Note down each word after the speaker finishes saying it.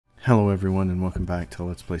Hello everyone and welcome back to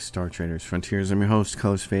Let's Play Star Traders Frontiers. I'm your host,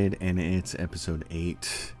 Colors Fade, and it's episode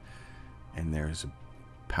 8. And there's a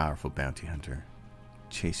powerful bounty hunter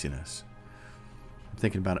chasing us. I'm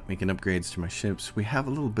thinking about making upgrades to my ships. We have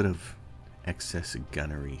a little bit of excess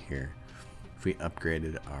gunnery here. If we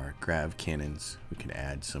upgraded our grav cannons, we could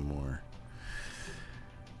add some more.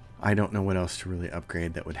 I don't know what else to really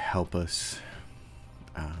upgrade that would help us.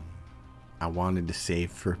 I wanted to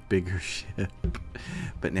save for a bigger ship,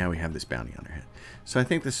 but now we have this bounty on our head. So I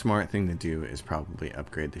think the smart thing to do is probably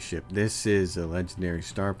upgrade the ship. This is a legendary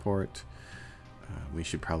starport. We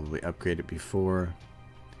should probably upgrade it before.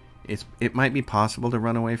 It might be possible to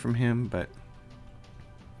run away from him, but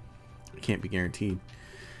it can't be guaranteed.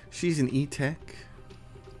 She's an E-Tech.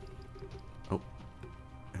 Oh,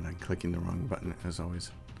 and I'm clicking the wrong button as always.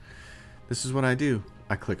 This is what I do.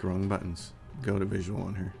 I click wrong buttons. Go to visual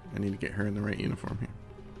on her. I need to get her in the right uniform here.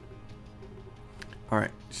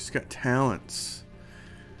 Alright, she's got talents.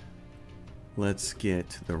 Let's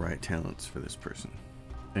get the right talents for this person.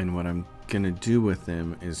 And what I'm going to do with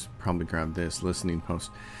them is probably grab this listening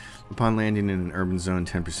post. Upon landing in an urban zone,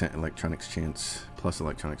 10% electronics chance, plus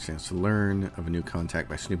electronics chance to learn of a new contact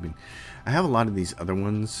by snooping. I have a lot of these other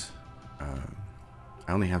ones.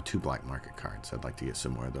 I only have 2 black market cards. I'd like to get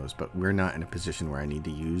some more of those, but we're not in a position where I need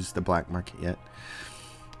to use the black market yet.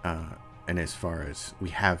 And as far as we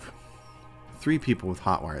have 3 people with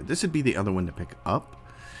hotwire, this would be the other one to pick up.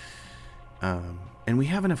 And we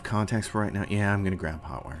have enough contacts for right now. Yeah, I'm going to grab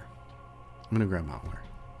hotwire.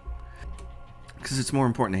 Because it's more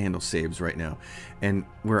important to handle saves right now. And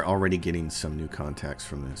we're already getting some new contacts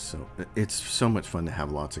from this. So it's so much fun to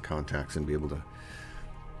have lots of contacts and be able to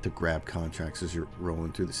grab contracts as you're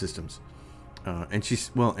rolling through the systems. And she's,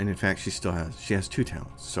 well, and in fact, she has 2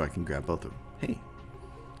 talents, so I can grab both of them. Hey,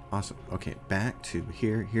 awesome. Okay, back to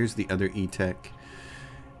here. Here's the other E-Tech.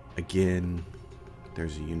 Again,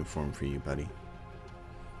 there's a uniform for you, buddy.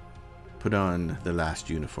 Put on the last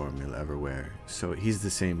uniform you'll ever wear. So he's the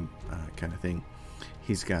same kind of thing.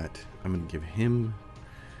 He's got, I'm going to give him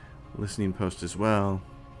listening post as well.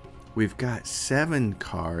 We've got 7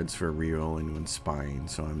 cards for rerolling when spying,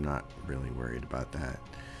 so I'm not really worried about that.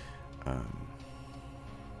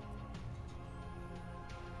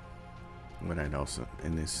 What I'd also,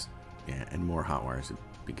 in this, yeah, and more hot wires would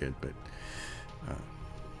be good, but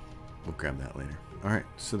we'll grab that later. Alright,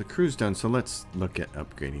 so the crew's done, so let's look at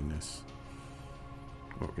upgrading this.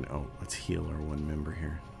 Let's heal our 1 member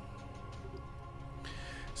here.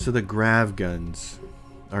 So the grav guns,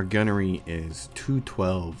 our gunnery is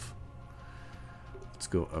 212. Let's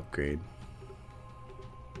go upgrade.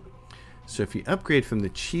 So if you upgrade from the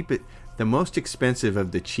cheapest, the most expensive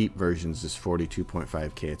of the cheap versions is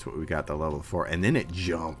 42.5k. It's what we got the level 4, and then it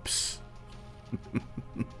jumps.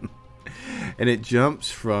 And it jumps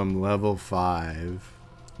from level 5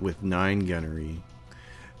 with 9 gunnery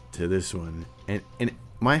to this one. And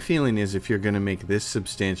my feeling is if you're going to make this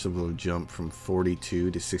substantial of a jump from 42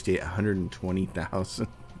 to 68, 120,000.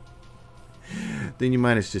 Then you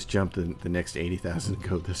might as just jump the next 80,000 and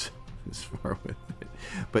go this far with it.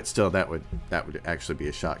 But still, that would actually be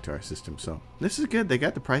a shock to our system. So this is good. They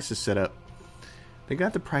got the prices set up. They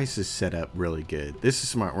got the prices set up really good. This is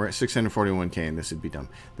smart. We're at 641k, and this would be dumb.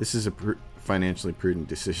 This is a financially prudent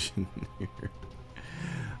decision here.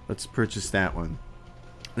 Let's purchase that one.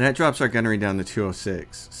 And that drops our gunnery down to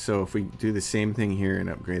 206. So if we do the same thing here and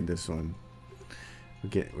upgrade this one,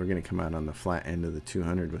 we're going to come out on the flat end of the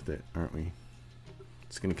 200 with it, aren't we?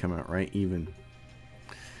 It's going to come out right even.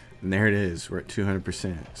 And there it is. We're at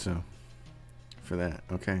 200%. So for that,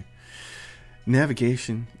 okay.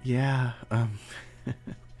 Navigation, yeah.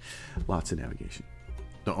 Lots of navigation.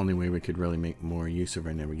 The only way we could really make more use of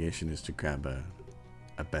our navigation is to grab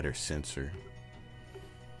a better sensor.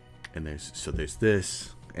 And there's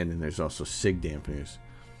this, and then there's also SIG dampeners.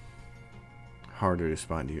 Harder to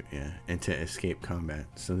spawn to, yeah, and to escape combat.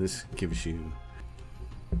 So this gives you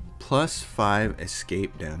 +5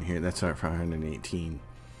 escape down here. That's our 518.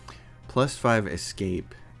 +5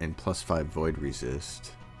 escape and +5 void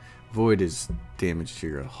resist. Void is damage to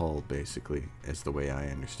your hull, basically, as the way I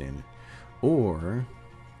understand it. Or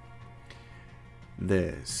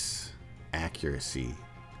this accuracy.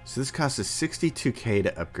 So this costs us 62k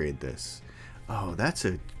to upgrade this. Oh, that's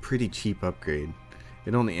a pretty cheap upgrade.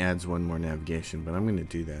 It only adds 1 more navigation, but I'm going to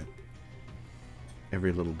do that.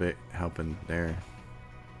 Every little bit helping there.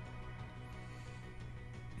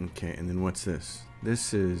 Okay, and then what's this?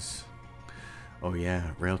 This is, oh yeah,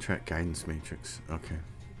 rail track guidance matrix. Okay.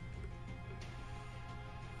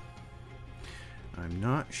 I'm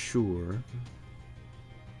not sure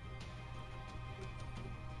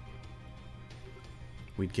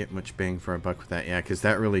we'd get much bang for our buck with that. Yeah, because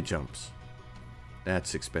that really jumps.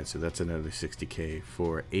 That's expensive. That's another 60k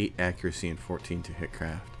for 8 accuracy and 14 to hit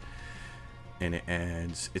craft. And it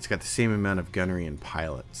adds, it's got the same amount of gunnery and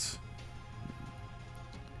pilots.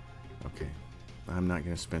 Okay, I'm not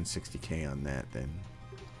going to spend 60k on that then.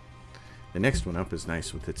 The next one up is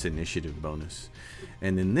nice with its initiative bonus.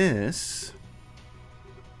 And then this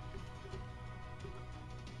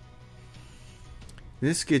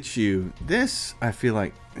gets you, this I feel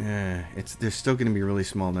like they're still going to be really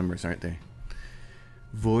small numbers, aren't they?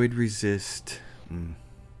 Void resist. I'm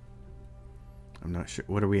not sure.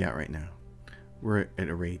 What are we at right now? We're at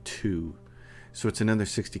array 2. So it's another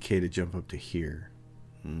 60k to jump up to here.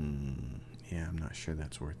 Yeah, I'm not sure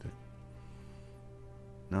that's worth it.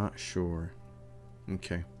 Not sure.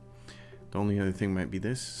 Okay. The only other thing might be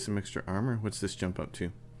this. Some extra armor. What's this jump up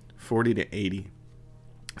to? 40 to 80.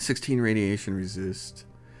 16 radiation resist.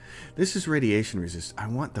 This is radiation resist. I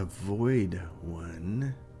want the void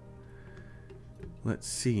one. Let's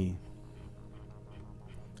see.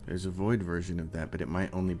 There's a void version of that, but it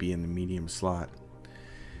might only be in the medium slot.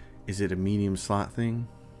 Is it a medium slot thing?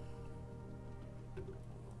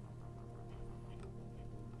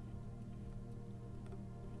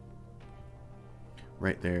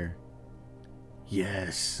 Right there.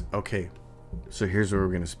 Yes. Okay. So here's where we're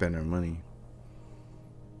going to spend our money.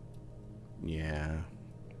 Yeah.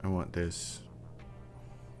 I want this.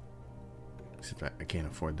 Except I can't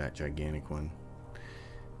afford that gigantic one.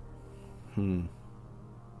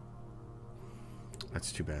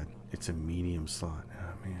 That's too bad. It's a medium slot.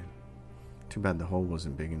 Oh, man. Too bad the hole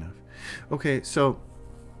wasn't big enough. Okay, so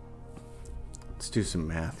let's do some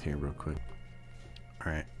math here real quick.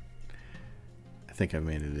 All right. I think I've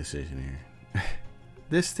made a decision here.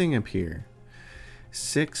 This thing up here,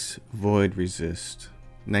 6 void resist,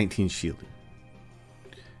 19 shielding.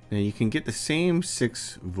 Now you can get the same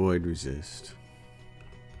 6 void resist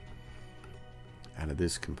out of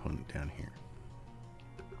this component down here.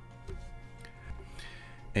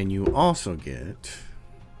 And you also get,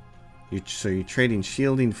 so you're trading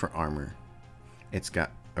shielding for armor. It's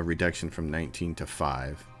got a reduction from 19 to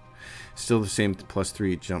 5. Still the same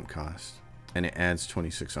 +3 jump cost. And it adds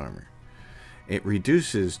 26 armor. It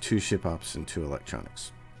reduces 2 ship ops and 2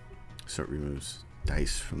 electronics. So it removes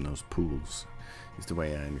dice from those pools, is the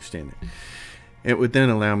way I understand it. It would then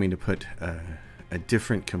allow me to put a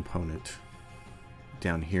different component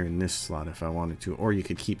down here in this slot if I wanted to. Or you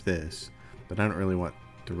could keep this. But I don't really want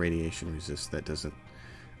the radiation resist. That doesn't,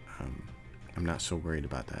 I'm not so worried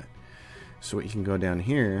about that. So what you can go down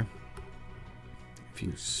here, if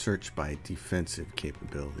you search by defensive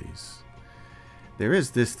capabilities, there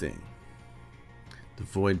is this thing, the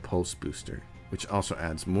Void Pulse Booster, which also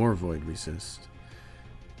adds more Void Resist.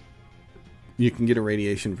 You can get a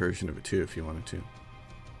radiation version of it too if you wanted to.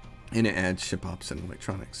 And it adds ship ops and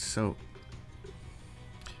electronics. So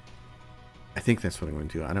I think that's what I'm going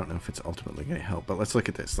to do. I don't know if it's ultimately going to help, but let's look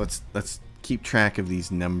at this. Let's keep track of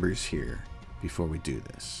these numbers here before we do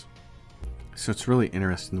this. So it's really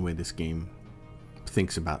interesting the way this game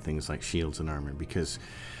thinks about things like shields and armor, because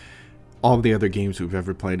all the other games we've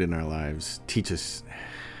ever played in our lives teach us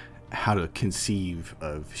how to conceive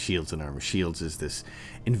of shields and armor. Shields is this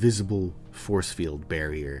invisible force field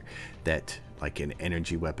barrier that like an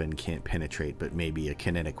energy weapon can't penetrate, but maybe a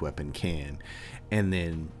kinetic weapon can. And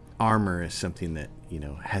then armor is something that, you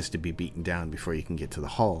know, has to be beaten down before you can get to the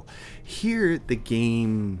hull. Here, the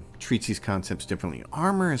game treats these concepts differently.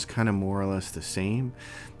 Armor is kind of more or less the same,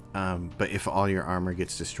 but if all your armor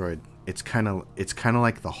gets destroyed, it's kind of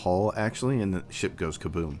like the hull actually, and the ship goes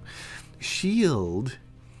kaboom. Shield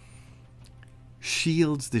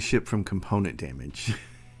shields the ship from component damage.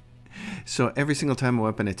 So every single time a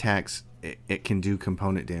weapon attacks, it can do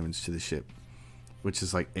component damage to the ship, which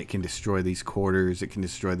is like it can destroy these quarters, it can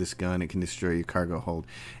destroy this gun, it can destroy your cargo hold,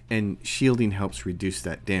 and shielding helps reduce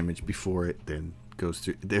that damage before it then goes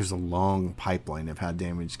through. There's a long pipeline of how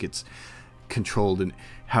damage gets controlled and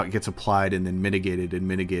how it gets applied and then mitigated and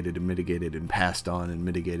mitigated and mitigated and passed on and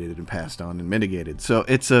mitigated and passed on and mitigated. So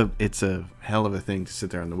it's a hell of a thing to sit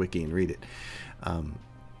there on the wiki and read it.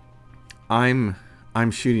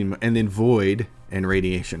 I'm shooting, and then void and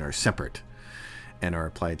radiation are separate and are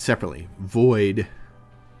applied separately. Void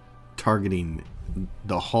targeting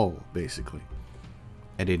the hull, basically.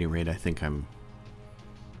 At any rate, I think I'm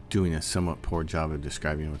doing a somewhat poor job of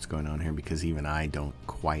describing what's going on here, because even I don't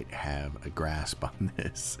quite have a grasp on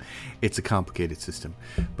this. It's a complicated system.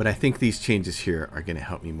 But I think these changes here are going to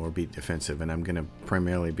help me more be defensive, and I'm going to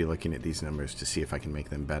primarily be looking at these numbers to see if I can make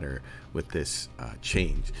them better with this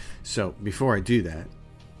change. So before I do that,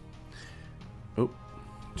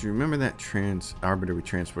 Do you remember that arbiter we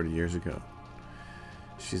transported years ago?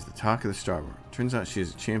 She's the talk of the starboard. Turns out she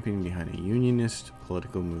is a champion behind a unionist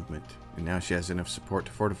political movement. And now she has enough support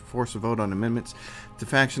to force a vote on amendments to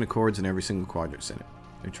faction accords in every single quadrant senate.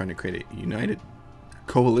 They're trying to create a united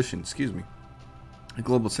coalition, a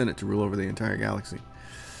global senate to rule over the entire galaxy.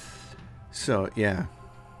 So, yeah.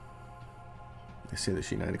 They say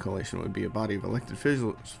this united coalition would be a body of elected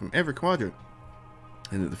officials from every quadrant,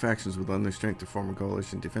 and that the factions would lend their strength to form a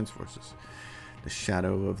coalition defense forces. The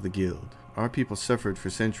shadow of the guild. Our people suffered for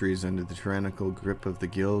centuries under the tyrannical grip of the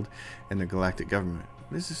guild and the galactic government.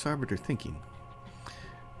 What is this arbiter thinking?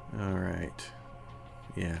 Alright.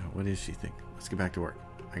 Yeah, what does she think? Let's get back to work.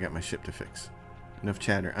 I got my ship to fix. Enough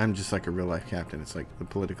chatter. I'm just like a real-life captain. It's like the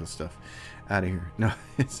political stuff. Out of here. No,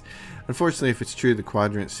 it's... Unfortunately, if it's true the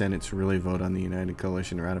quadrant senates really vote on the United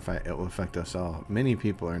Coalition to ratify it, it will affect us all. Many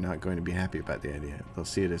people are not going to be happy about the idea. They'll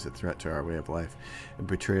see it as a threat to our way of life. A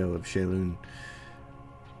betrayal of Shaylun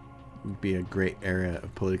would be a great area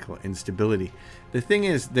of political instability. The thing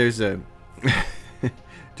is, there's a...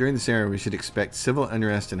 During this era, we should expect civil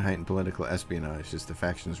unrest and heightened political espionage as the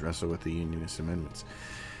factions wrestle with the Unionist amendments.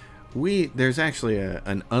 There's actually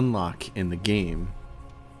an unlock in the game,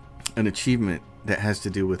 an achievement that has to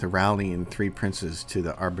do with rallying 3 princes to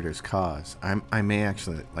the Arbiter's cause. I may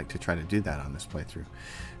actually like to try to do that on this playthrough.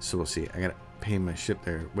 So we'll see. I gotta pay my ship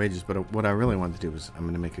their wages, but what I really want to do is I'm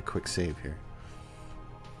gonna make a quick save here.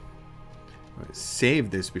 I'm gonna save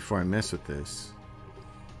this before I mess with this,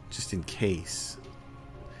 just in case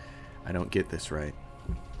I don't get this right.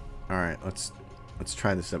 Alright, let's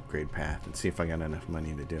try this upgrade path and see if I got enough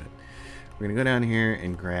money to do it. We're going to go down here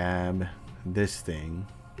and grab this thing.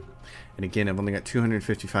 And again, I've only got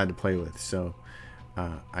 255 to play with, so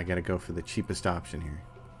I got to go for the cheapest option here.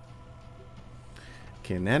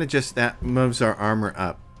 Okay, and that moves our armor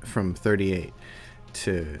up from 38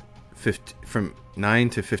 to 50, from 9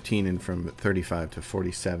 to 15, and from 35 to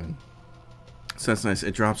 47. So that's nice.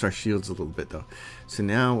 It drops our shields a little bit, though. So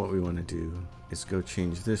now what we want to do is go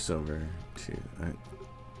change this over to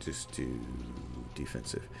just do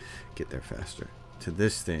defensive, get there faster, to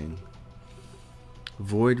this thing.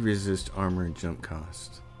 Void resist armor jump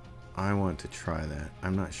cost. I want to try that.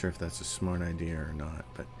 I'm not sure if that's a smart idea or not,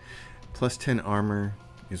 but plus 10 armor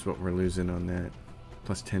is what we're losing on that.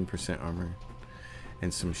 Plus 10% armor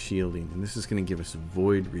and some shielding, and this is going to give us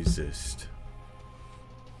void resist.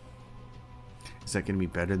 Is that going to be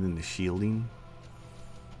better than the shielding?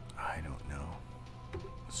 I don't know.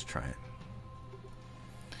 Let's try it.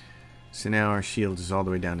 So now our shield is all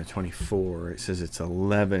the way down to 24. It says it's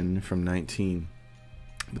 11 from 19.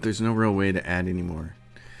 But there's no real way to add any more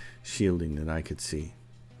shielding that I could see.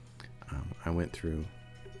 I went through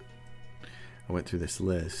this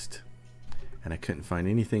list, and I couldn't find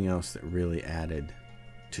anything else that really added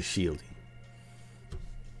to shielding.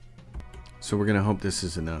 So we're going to hope this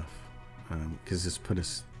is enough. Because this put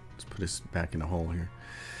us back in a hole here.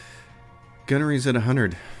 Gunnery's at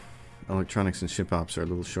 100. Electronics and ship ops are a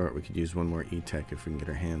little short. We could use one more E-Tech if we can get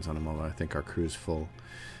our hands on them, although I think our crew's full.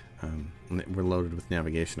 We're loaded with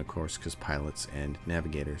navigation, of course, because pilots and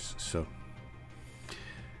navigators. So,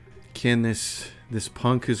 can this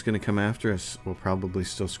punk who's going to come after us will probably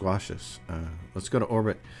still squash us. Let's go to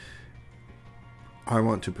orbit. I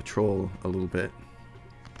want to patrol a little bit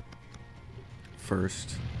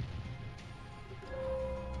first,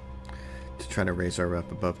 to try to raise our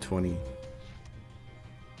rep above 20.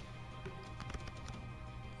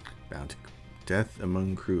 Bound to death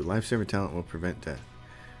among crew. Lifesaver talent will prevent death.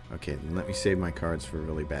 Okay, then let me save my cards for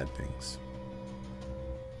really bad things.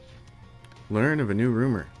 Learn of a new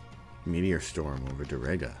rumor. Meteor storm over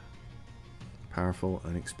Draiv. Powerful,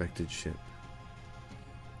 unexpected ship.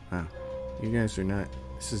 Wow, you guys are not...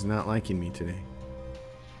 This is not liking me today.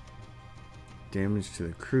 Damage to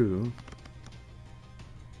the crew.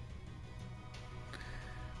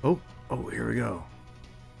 Oh, here we go.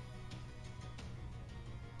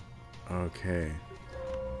 Okay.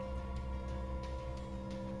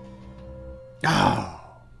 Oh!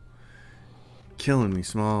 Killing me,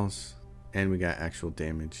 Smalls. And we got actual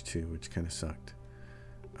damage too, which kind of sucked.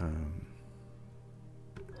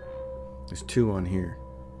 There's 2 on here.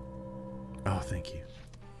 Oh, thank you.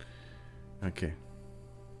 Okay.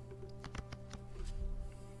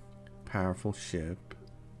 Powerful ship.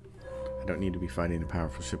 I don't need to be fighting a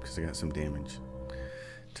powerful ship because I got some damage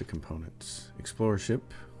to components. Explorer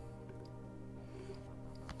ship.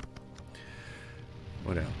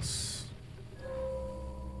 What else?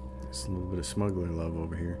 There's a little bit of smuggler love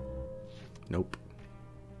over here. Nope.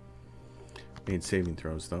 Made saving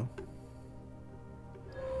throws though.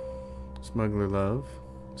 Smuggler love.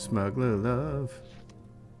 Smuggler love.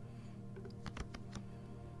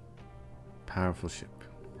 Powerful ship.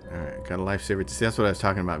 Alright, got a lifesaver. See, that's what I was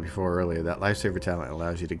talking about before earlier. That lifesaver talent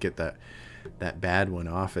allows you to get that bad one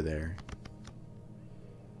off of there.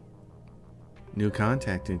 New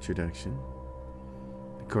contact introduction.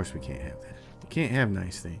 Of course we can't have that. You can't have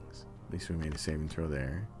nice things. At least we made a save and throw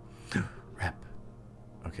there. Rep.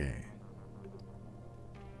 Okay.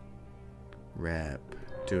 Rep.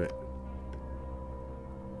 Do it.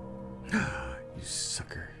 You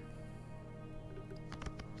sucker.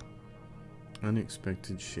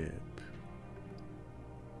 Unexpected ship.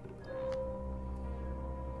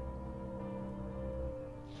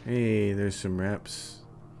 Hey, there's some reps.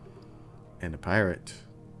 And a pirate.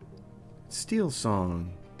 Steel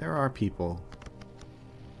Song. There are people.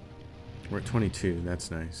 We're at 22.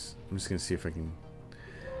 That's nice. I'm just going to see if I can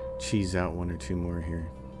cheese out one or two more here.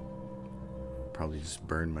 Probably just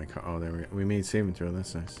burn my car. Oh, there we made save and throw.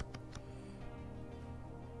 That's nice.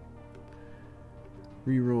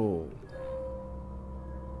 Reroll.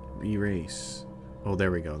 Erase. Oh,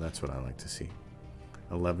 there we go. That's what I like to see.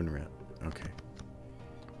 11 rep. Okay.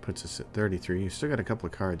 Puts us at 33. You still got a couple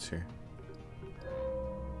of cards here.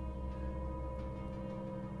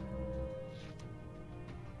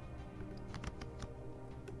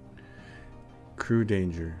 Crew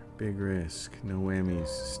danger. Big risk. No whammies.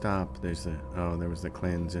 Stop. There's the... Oh, there was the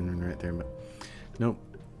cleanse in right there. But nope.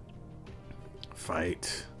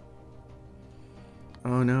 Fight.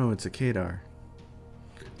 Oh no, it's a Kadar.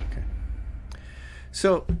 Okay.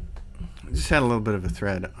 So, I just had a little bit of a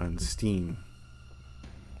thread on Steam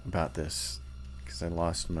about this because I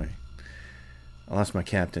lost my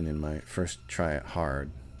captain in my first try at hard,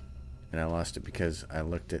 and I lost it because I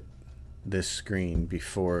looked at this screen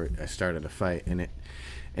before I started a fight, and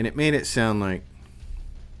it made it sound like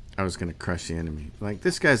I was gonna crush the enemy. Like,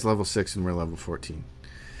 this guy's level 6 and we're level 14,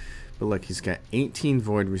 but look, he's got 18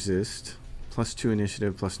 void resist, +2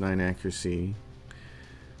 initiative, +9 accuracy,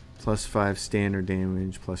 +5 standard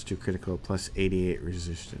damage, +2 critical, +88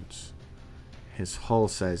 resistance. His hull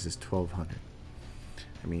size is 1200.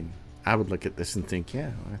 I mean, I would look at this and think,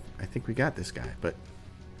 yeah, I think we got this guy. But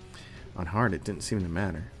on hard, it didn't seem to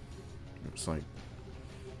matter. It was like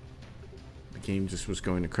the game just was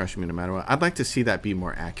going to crush me no matter what. I'd like to see that be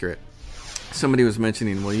more accurate. Somebody was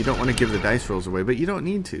mentioning, well, you don't want to give the dice rolls away, but you don't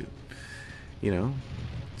need to. You know,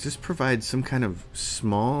 just provide some kind of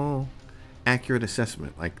small, accurate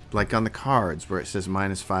assessment, like on the cards where it says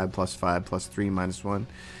 -5, +5, +3, -1.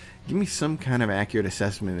 Give me some kind of accurate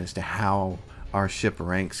assessment as to how our ship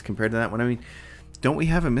ranks compared to that one. I mean, don't we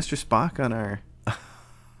have a Mr. Spock on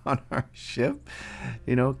our ship?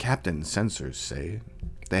 You know, Captain, sensors say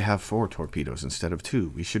they have 4 torpedoes instead of 2.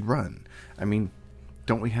 We should run. I mean,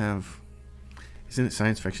 don't we have... Isn't it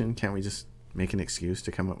science fiction? Can't we just make an excuse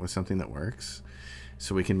to come up with something that works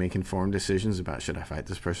so we can make informed decisions about should I fight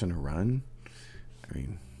this person or run? I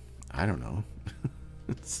mean, I don't know.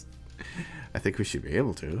 I think we should be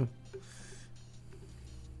able to.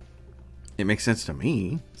 It makes sense to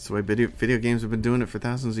me. It's the way video games have been doing it for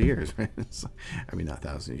thousands of years, right? I mean, not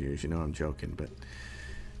thousands of years, you know I'm joking, but...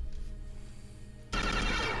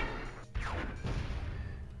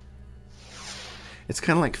 It's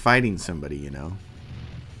kind of like fighting somebody, you know?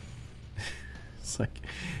 It's like,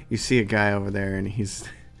 you see a guy over there and he's...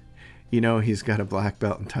 You know he's got a black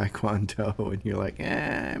belt in Taekwondo, and you're like,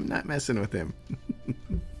 I'm not messing with him.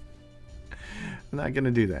 I'm not going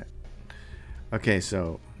to do that. Okay,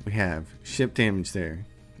 so we have ship damage there.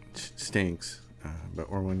 Stinks,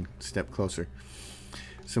 but we're one step closer.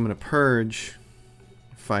 So I'm going to purge,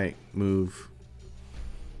 fight, move.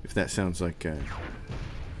 If that sounds like a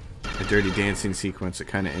Dirty Dancing sequence, it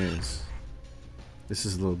kind of is. This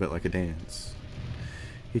is a little bit like a dance.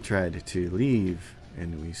 He tried to leave,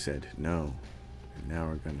 and we said no. And now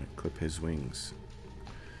we're going to clip his wings.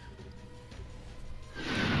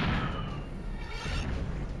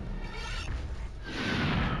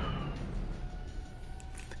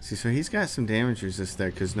 See, so he's got some damage resist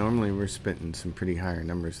there, because normally we're spitting some pretty higher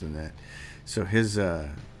numbers than that. So his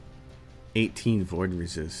 18 void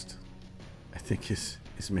resist, I think, is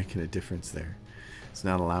making a difference there. It's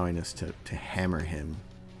not allowing us to hammer him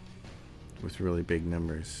with really big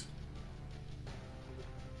numbers.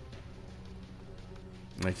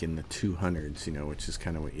 Like in the 200s, you know, which is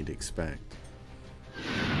kind of what you'd expect.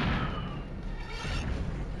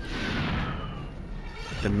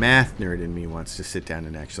 The math nerd in me wants to sit down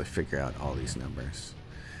and actually figure out all these numbers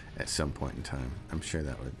at some point in time. I'm sure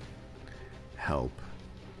that would help.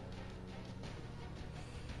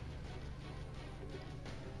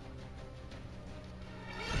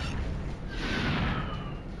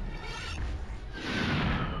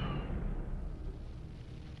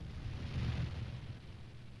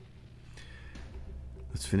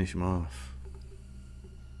 Let's finish him off.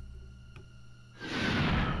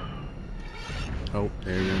 Oh,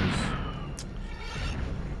 there he goes.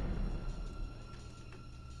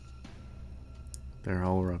 They're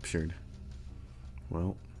all ruptured.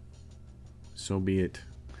 Well, so be it.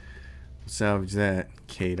 We'll salvage that.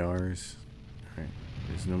 Kadars. Alright.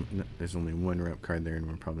 There's only one rep card there, and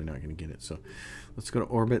we're probably not going to get it. So let's go to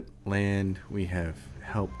orbit, land. We have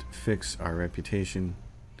helped fix our reputation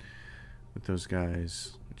with those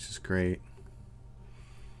guys, which is great.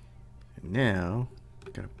 And now,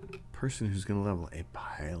 we've got a person who's going to level a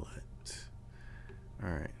pilot.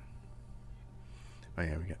 Alright. Oh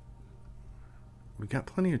yeah, we got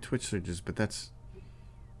plenty of Twitch surges, but that's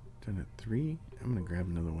done at 3. I'm going to grab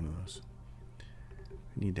another one of those.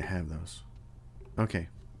 We need to have those. Okay.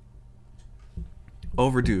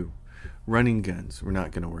 Overdue. Running guns. We're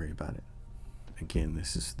not going to worry about it. Again,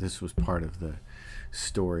 this was part of the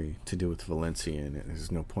story to do with Valencia, and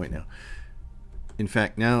there's no point now. In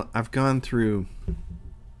fact, now I've gone through,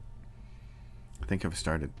 I think I've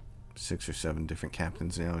started 6 or 7 different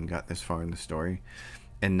captains now and got this far in the story,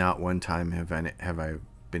 and not one time have I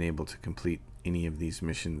been able to complete any of these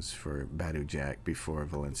missions for Badu Jack before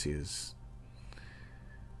Valencia's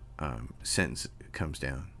sentence comes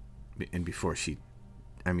down, and before she,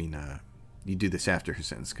 you do this after her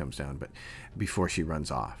sentence comes down, but before she runs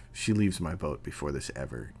off. She leaves my boat before this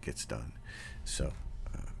ever gets done. So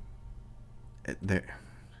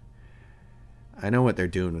I know what they're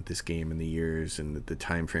doing with this game and the years and the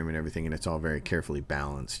time frame and everything, and it's all very carefully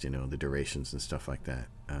balanced, you know, the durations and stuff like that.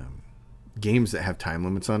 Games that have time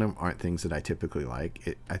limits on them aren't things that I typically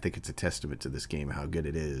like. I think it's a testament to this game how good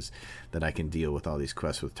it is that I can deal with all these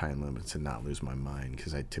quests with time limits and not lose my mind,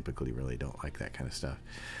 because I typically really don't like that kind of stuff.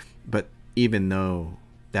 But even though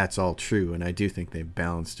that's all true, and I do think they've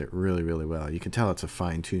balanced it really, really well, you can tell it's a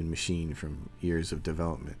fine-tuned machine from years of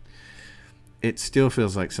development. It still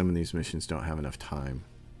feels like some of these missions don't have enough time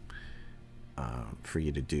for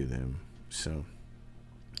you to do them. So,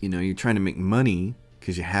 you know, you're trying to make money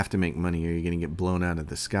because you have to make money or you're going to get blown out of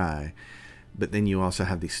the sky. But then you also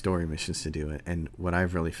have these story missions to do. And what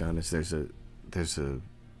I've really found is there's a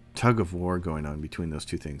tug of war going on between those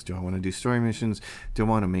two things. Do I want to do story missions? Do I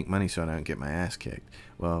want to make money so I don't get my ass kicked?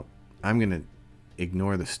 Well, I'm going to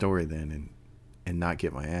ignore the story then and not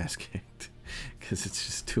get my ass kicked because it's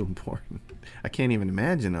just too important. I can't even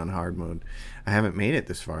imagine on hard mode. I haven't made it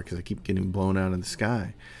this far because I keep getting blown out of the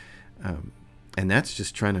sky. And that's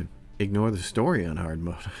just trying to ignore the story on hard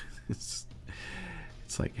mode. It's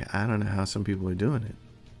like, I don't know how some people are doing it.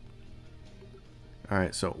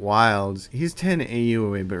 Alright, so Wilds, he's 10 AU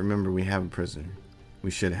away, but remember, we have a prisoner. We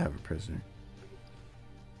should have a prisoner.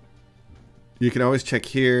 You can always check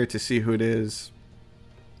here to see who it is,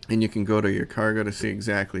 and you can go to your cargo to see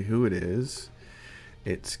exactly who it is.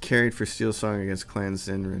 It's carried for Steel Song against Clan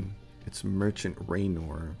Zenrin. It's Merchant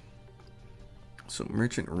Raynor. So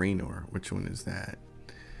Merchant Raynor, which one is that?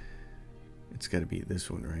 It's got to be this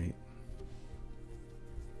one, right?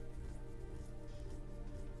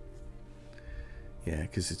 Yeah,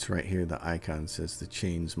 because it's right here. The icon says the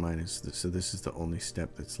chains minus. So this is the only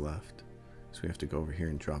step that's left. So we have to go over here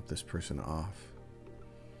and drop this person off.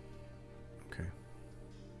 Okay.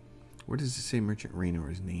 Where does it say Merchant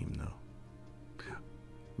Raynor's name, though?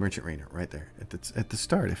 Merchant Raynor, right there. At the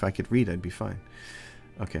start. If I could read, I'd be fine.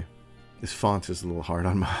 Okay. This font is a little hard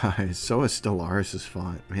on my eyes. So is Stellaris'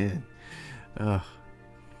 font, man.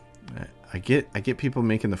 I get people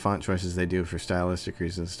making the font choices they do for stylistic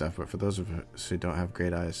reasons and stuff, but for those of us who don't have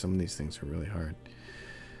great eyes, some of these things are really hard.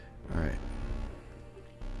 Alright.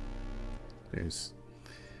 There's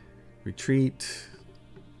retreat.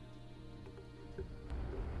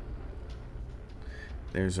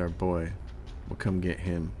 There's our boy. We'll come get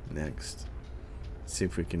him next. See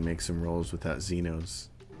if we can make some rolls without Xenos.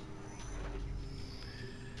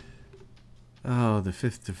 Oh, the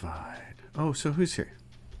fifth divide. Oh, so who's here?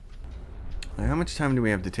 How much time do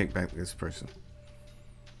we have to take back this person?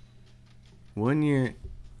 1 year.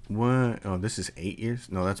 Oh, this is 8 years?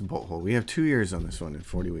 No, that's Bolt Hole. We have 2 years on this one in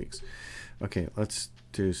 40 weeks. Okay, let's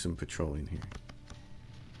do some patrolling here.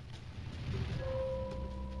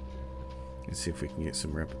 Let's see if we can get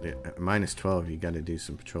some rep. Minus 12, you got to do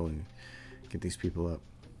some patrolling. Get these people up.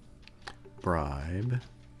 Bribe.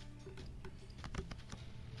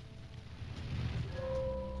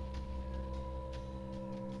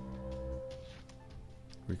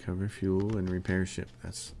 Recover fuel and repair ship.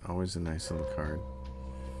 That's always a nice little card.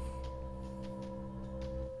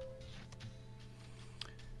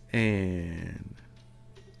 And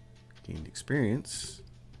gained experience.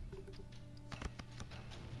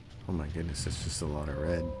 Oh my goodness, that's just a lot of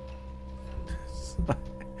red.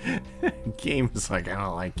 Game is like, I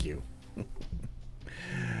don't like you.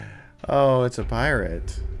 Oh, it's a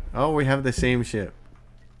pirate. Oh, we have the same ship.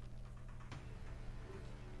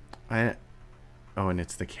 Oh, and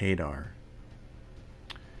it's the Kadar.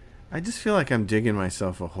 I just feel like I'm digging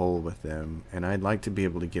myself a hole with them, and I'd like to be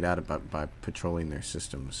able to get out of it by patrolling their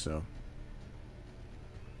systems, so.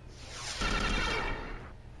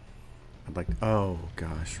 I'd like, oh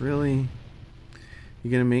gosh, really?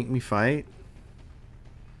 You gonna make me fight?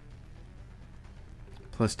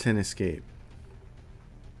 Plus 10 escape.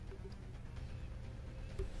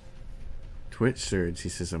 Twitch surge, he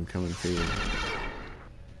says I'm coming for you.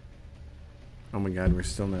 Oh my god, we're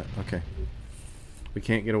still not, okay. We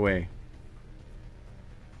can't get away.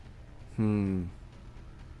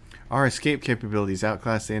 Our escape capabilities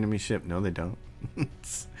outclass the enemy ship. No, they don't.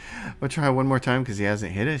 We'll try one more time because he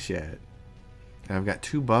hasn't hit us yet. And I've got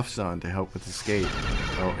 2 buffs on to help with escape.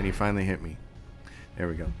 Oh, and he finally hit me. There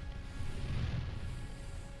we go.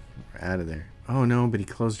 We're out of there. Oh no, but he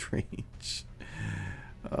closed range.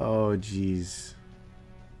 Oh, jeez.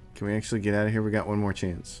 Can we actually get out of here? We got one more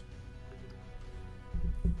chance.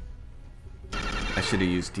 I should have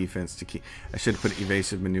used defense to keep... I should have put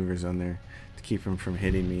evasive maneuvers on there to keep him from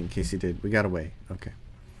hitting me in case he did. We got away. Okay.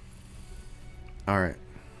 Alright.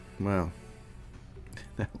 Well.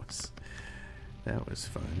 That was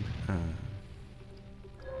fun.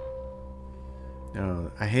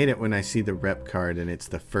 Oh, I hate it when I see the rep card and it's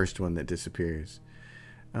the first one that disappears.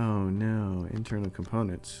 Oh no. Internal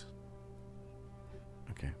components.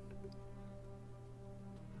 Okay.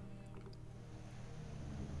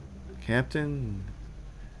 Captain,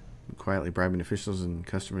 quietly bribing officials and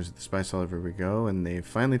customers at the spice hall everywhere we go, and they've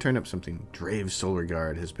finally turned up something. Draiv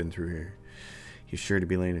Solregard has been through here. He's sure to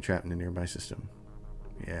be laying a trap in the nearby system.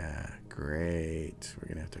 Yeah, great. We're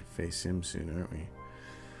gonna have to face him soon, aren't we?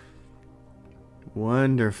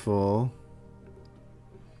 Wonderful.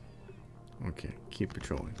 Okay, keep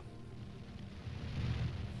patrolling.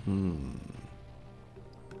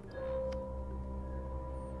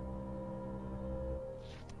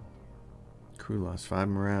 Crew lost 5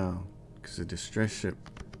 morale because the distress ship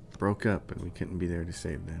broke up and we couldn't be there to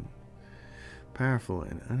save them. Powerful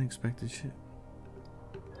and unexpected ship.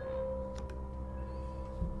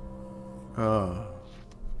 Oh,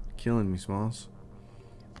 killing me, Smalls.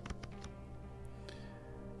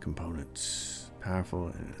 Components. Powerful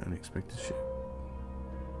and unexpected ship.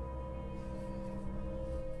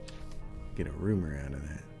 Get a rumor out of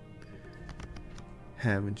that.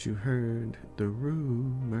 Haven't you heard the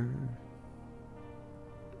rumor?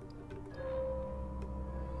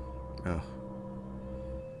 Oh.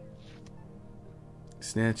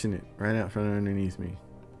 Snatching it right out from underneath me.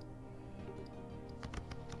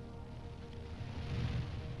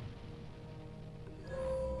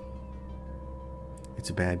 It's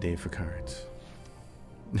a bad day for cards.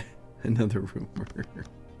 Another rumor.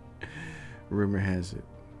 Rumor has it.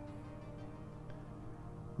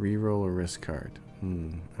 Reroll a risk card.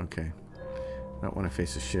 Okay. I don't want to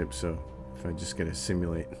face a ship, so if I just gotta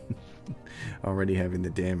simulate already having the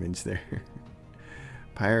damage there.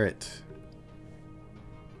 Pirate.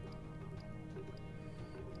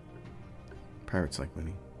 Pirates like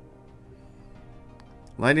money.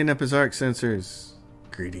 Lighting up his arc sensors.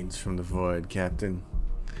 Greetings from the void, Captain.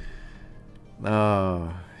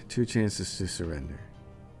 Oh, 2 chances to surrender.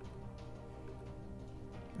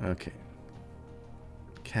 Okay.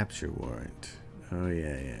 Capture warrant. Oh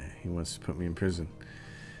yeah. He wants to put me in prison.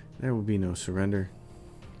 There will be no surrender.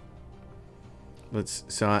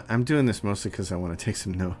 So I'm doing this mostly because I want to take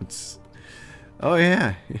some notes. Oh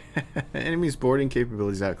yeah. Enemies' boarding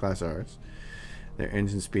capabilities outclass ours. Their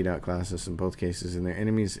engine speed outclass us in both cases, and their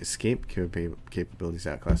enemies' escape capabilities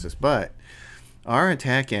outclass us. But our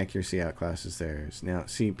attack accuracy outclasses theirs. Now,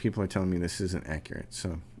 see, people are telling me this isn't accurate.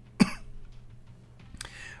 So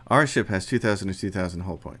our ship has 2,000 to 2,000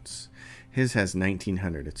 hull points. His has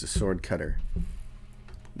 1,900. It's a sword cutter.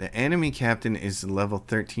 The enemy captain is level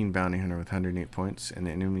 13 bounty hunter with 108 points, and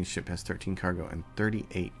the enemy ship has 13 cargo and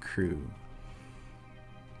 38 crew.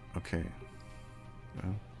 Okay.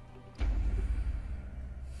 Well.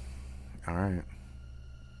 Alright.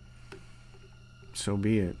 So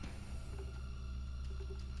be it.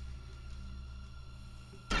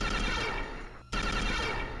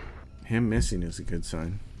 Him missing is a good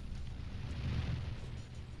sign.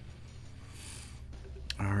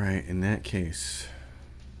 Alright, in that case,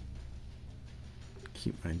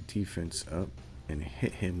 keep my defense up and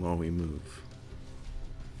hit him while we move.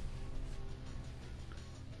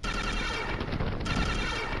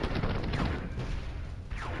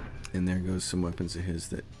 And there goes some weapons of his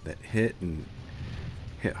that hit and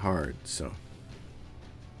hit hard, so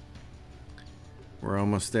We're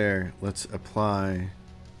almost there. Let's apply.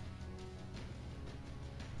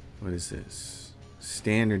 What is this?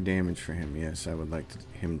 Standard damage for him. Yes, I would like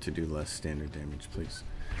him to do less standard damage, please.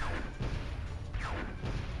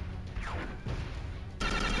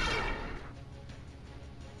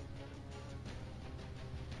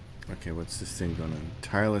 Okay, what's this thing going on?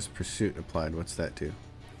 Tireless Pursuit applied. What's that do?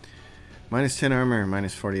 Minus 10 armor,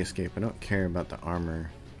 minus 40 escape. I don't care about the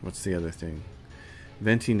armor. What's the other thing?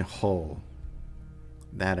 Venting Hull.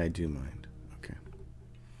 That I do mind. Okay.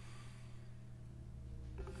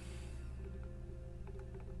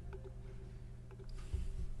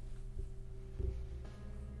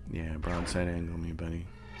 Yeah, broadside angle me, buddy.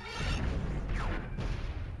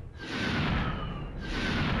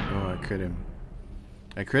 Oh, I crit him.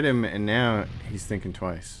 I crit him, and now he's thinking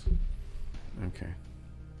twice. Okay.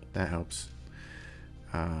 That helps.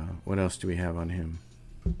 What else do we have on him?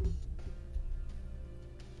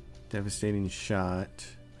 Devastating shot.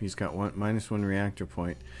 He's got -1 reactor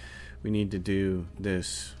point. We need to do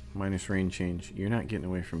this. Minus range change. You're not getting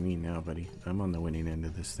away from me now, buddy. I'm on the winning end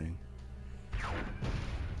of this thing.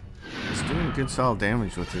 He's doing good solid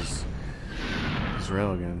damage with his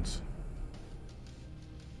railguns.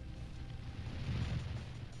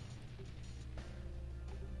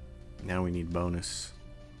 Now we need bonus.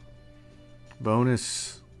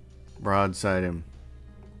 Bonus. Broadside him.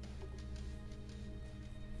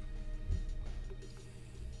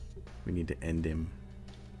 We need to end him.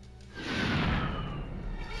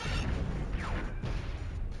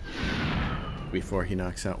 Before he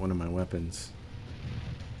knocks out one of my weapons.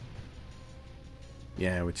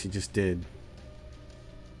 Yeah, which he just did.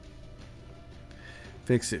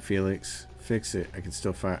 Fix it, Felix. Fix it. I can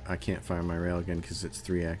still fire. I can't fire my railgun because it's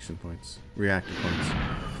 3 action points. Reactor points.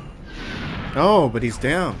 Oh, but he's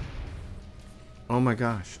down. Oh my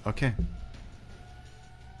gosh. Okay.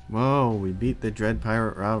 Whoa, we beat the Dread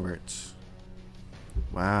Pirate Roberts.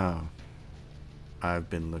 Wow. I've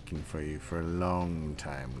been looking for you for a long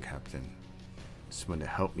time, Captain. Someone to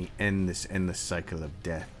help me end this endless cycle of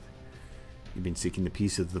death. You've been seeking the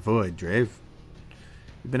peace of the void, Draiv.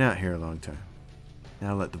 You've been out here a long time.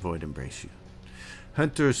 Now let the void embrace you.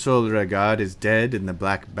 Hunter Solregard is dead and the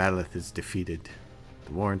Black Battleth is defeated.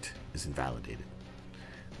 The warrant is invalidated.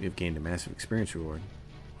 We have gained a massive experience reward.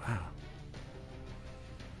 Wow.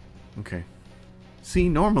 Okay. See,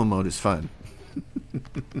 normal mode is fun.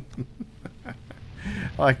 I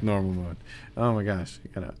like normal mode. Oh my gosh.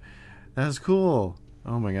 That was cool.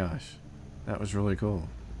 Oh my gosh. That was really cool.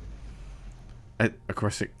 Of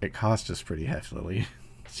course, it cost us pretty heftily.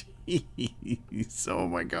 Jeez. Oh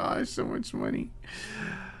my gosh. So much money.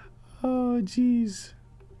 Oh, jeez.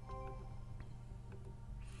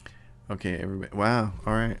 Okay, everybody. Wow.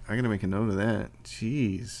 All right. I got to make a note of that.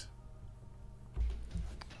 Jeez.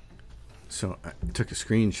 So I took a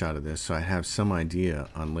screenshot of this so I have some idea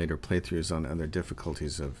on later playthroughs on other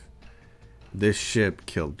difficulties of this ship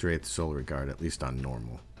killed Draiv Solregard, at least on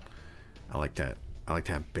normal. I like that. I like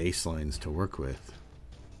to have baselines to work with.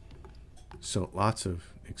 So lots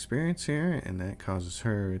of experience here, and that causes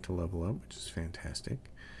her to level up, which is fantastic.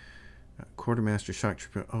 Quartermaster Shock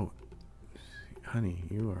Trooper. Oh, honey,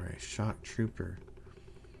 you are a Shock Trooper.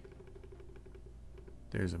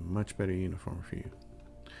 There's a much better uniform for you.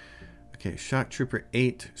 Okay, Shock Trooper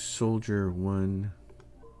 8, Soldier 1.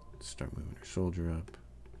 Let's start moving our soldier up.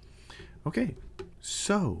 Okay,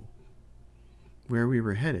 so where we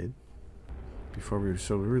were headed before we were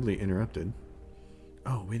so rudely interrupted.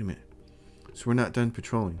 Oh, wait a minute. So we're not done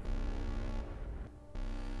patrolling.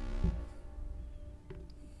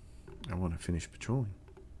 I want to finish patrolling.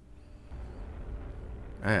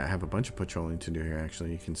 I have a bunch of patrolling to do here,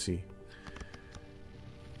 actually. You can see.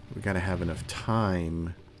 We got to have enough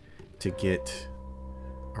time to get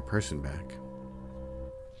our person back.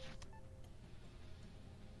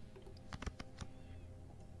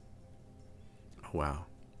 Oh, wow.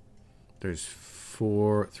 There's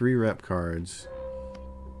 3 rep cards.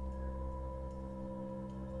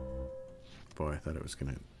 Boy, I thought it was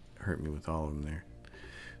going to hurt me with all of them there.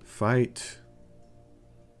 Fight.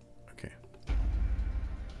 Okay.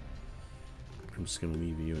 I'm just going to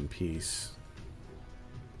leave you in peace.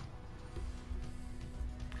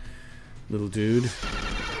 Little dude.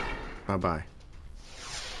 Bye-bye.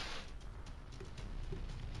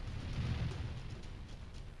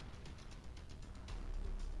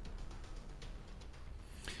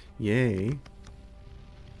 Yay.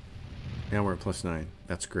 Now we're at +9.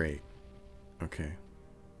 That's great. Okay.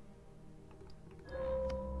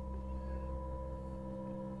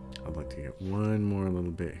 I'd like to get one more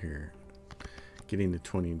little bit here. Getting to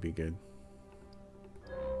 20 would be good.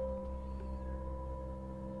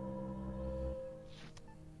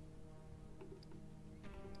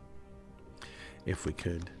 If we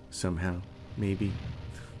could, somehow. Maybe.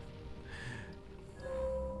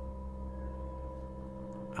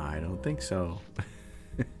 I don't think so.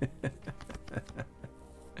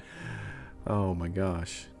 Oh my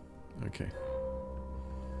gosh. Okay.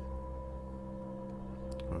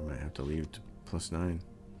 Oh, I might have to leave to +9.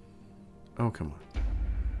 Oh, come on.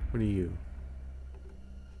 What are you?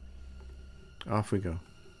 Off we go.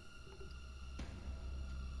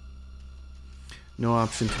 No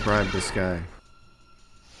option to bribe this guy.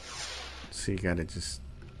 So you gotta just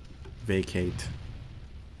vacate.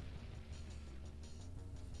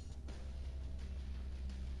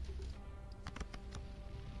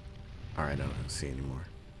 Alright, I don't see anymore.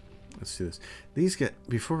 Let's do this. These get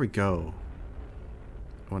before we go.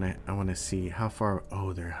 I wanna see how far.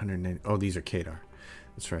 Oh, they're 190. Oh, these are Kadar.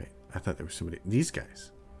 That's right. I thought there was somebody. These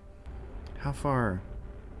guys. How far?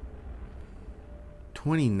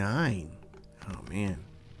 29. Oh man.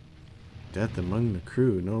 Death among the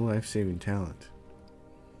crew. No life-saving talent.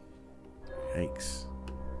 Yikes.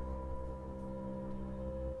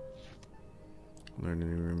 Learning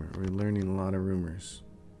a rumor. We're learning a lot of rumors.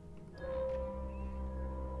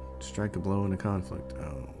 Strike a blow in a conflict.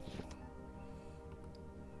 Oh.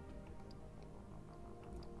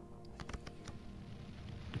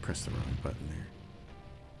 I pressed the wrong button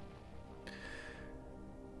there.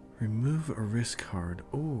 Remove a risk card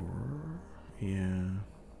or... yeah.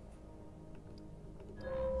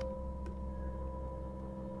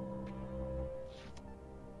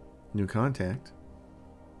 New contact.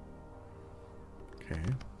 Okay.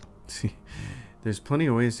 See, there's plenty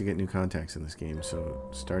of ways to get new contacts in this game, so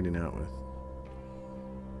starting out with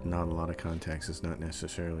not a lot of contacts is not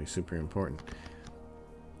necessarily super important.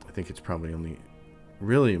 I think it's probably only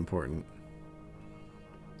really important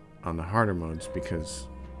on the harder modes because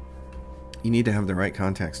you need to have the right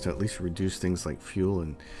contacts to at least reduce things like fuel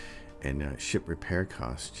and ship repair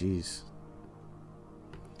costs. Jeez.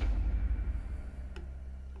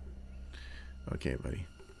 Okay, buddy.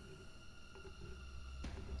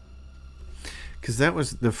 Because that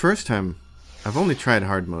was the first time. I've only tried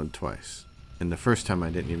hard mode twice. And the first time I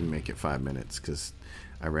didn't even make it 5 minutes because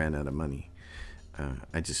I ran out of money.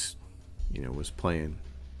 I just, you know, was playing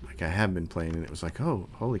like I have been playing. And it was like, oh,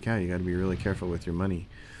 holy cow, you got to be really careful with your money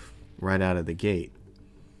right out of the gate.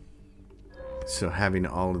 So having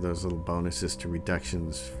all of those little bonuses to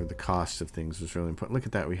reductions for the cost of things was really important. Look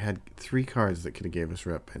at that. We had 3 cards that could have gave us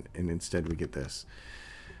rep, and instead we get this.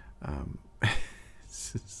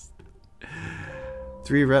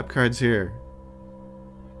 3 rep cards here.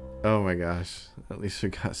 Oh my gosh. At least we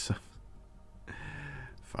got some.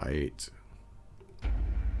 Fight.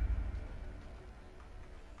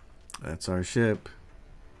 That's our ship.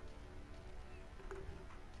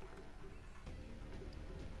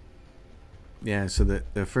 Yeah, so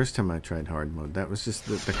the first time I tried hard mode, that was just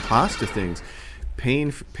the cost of things.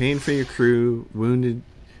 Paying for your crew, wounded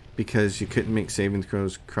because you couldn't make saving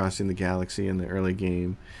throws crossing the galaxy in the early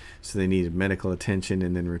game. So they needed medical attention,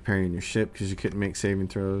 and then repairing your ship because you couldn't make saving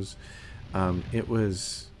throws. It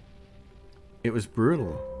was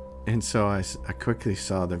brutal. And so I quickly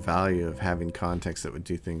saw the value of having contacts that would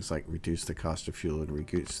do things like reduce the cost of fuel and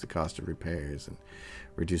reduce the cost of repairs and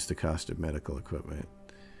reduce the cost of medical equipment.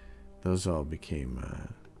 Those all became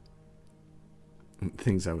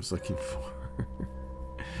things I was looking for.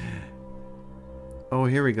 Oh,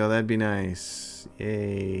 here we go. That'd be nice.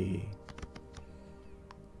 Yay.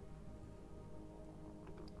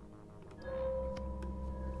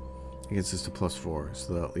 It gets us to +4,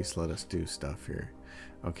 so they'll at least let us do stuff here.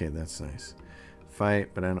 Okay, that's nice. Fight,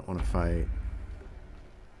 but I don't want to fight.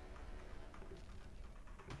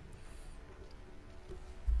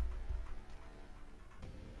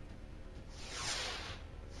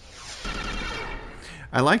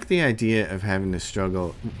 I like the idea of having to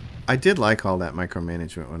struggle. I did like all that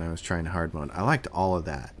micromanagement when I was trying hard mode. I liked all of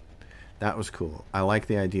that. That was cool. I like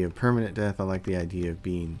the idea of permanent death. I like the idea of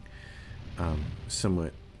being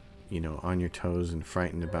somewhat, you know, on your toes and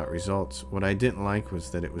frightened about results. What I didn't like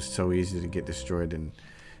was that it was so easy to get destroyed in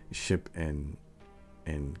ship and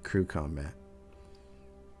crew combat.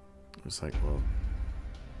 It was like, well,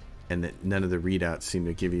 and that none of the readouts seemed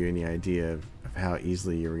to give you any idea of how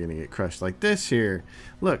easily you were going to get crushed. Like this here,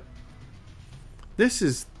 look, this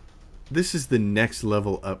is the next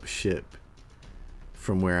level up ship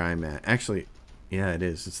from where I'm at. Actually, yeah, it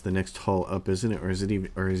is. It's the next hull up, isn't it? Or is it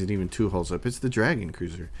even 2 hulls up? It's the Dragon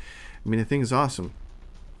Cruiser. I mean, the thing is awesome.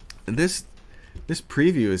 This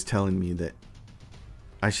preview is telling me that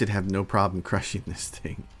I should have no problem crushing this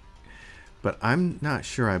thing, but I'm not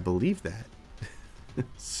sure I believe that.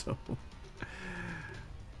 So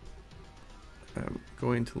I'm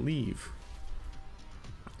going to leave.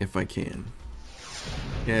 if I can.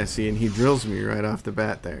 Yeah, see, and he drills me right off the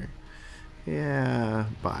bat there. Yeah,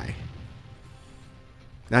 bye.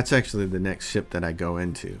 That's actually the next ship that I go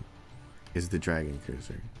into, is the Dragon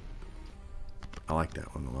Cruiser. I like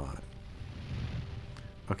that one a lot.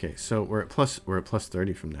 Okay, so we're at plus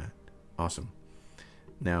 30 from that. Awesome.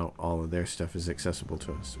 Now all of their stuff is accessible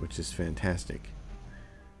to us, which is fantastic.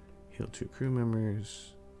 Heal 2 crew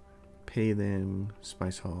members, pay them,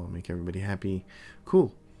 spice haul, make everybody happy.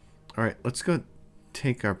 Cool. All right, let's go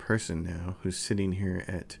take our person now, who's sitting here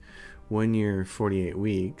at 1 year, 48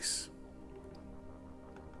 weeks.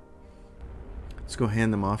 Let's go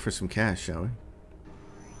hand them off for some cash, shall we?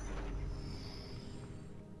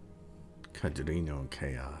 Cadrino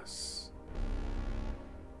Chaos.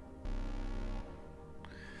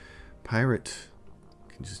 Pirate.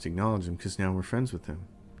 Can just acknowledge him because now we're friends with him.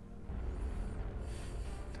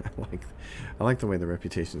 I like the way the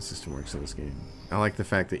reputation system works in this game. I like the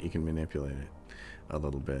fact that you can manipulate it a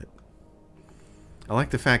little bit. I like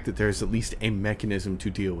the fact that there's at least a mechanism to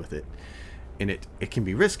deal with it. And it can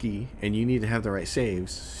be risky, and you need to have the right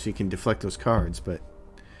saves so you can deflect those cards, but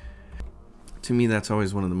to me that's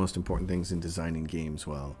always one of the most important things in designing games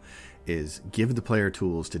well, is give the player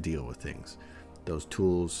tools to deal with things. Those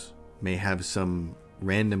tools may have some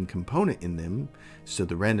random component in them, so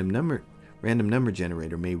the random number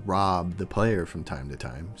generator may rob the player from time to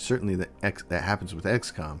time. Certainly that happens with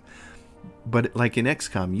XCOM. But like in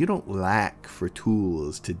XCOM, you don't lack for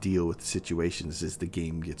tools to deal with situations as the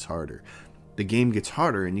game gets harder. The game gets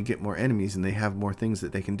harder and you get more enemies and they have more things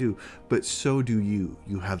that they can do. But so do you.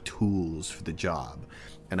 You have tools for the job.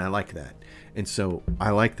 And I like that. And so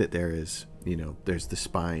I like that there is, you know, there's the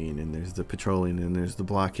spying and there's the patrolling and there's the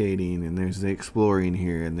blockading and there's the exploring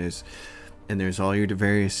here and there's all your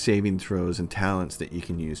various saving throws and talents that you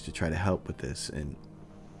can use to try to help with this. And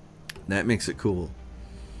that makes it cool.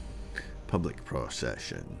 Public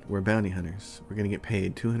procession. We're bounty hunters. We're going to get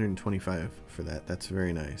paid $225 for that. That's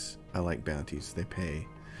very nice. I like bounties. They pay.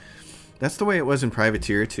 That's the way it was in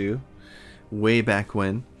Privateer too. Way back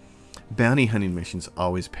when. Bounty hunting missions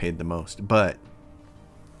always paid the most. But,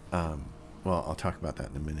 well, I'll talk about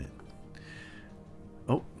that in a minute.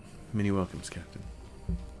 Oh, many welcomes, Captain.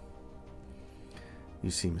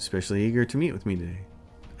 You seem especially eager to meet with me today.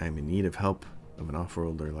 I am in need of help of an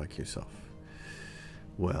off-worlder like yourself.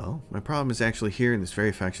 Well, my problem is actually here in this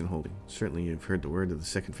very faction holding. Certainly you've heard the word of the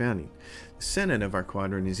Second Founding. The Senate of our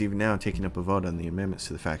quadrant is even now taking up a vote on the amendments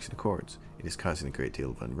to the faction accords. It is causing a great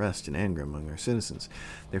deal of unrest and anger among our citizens.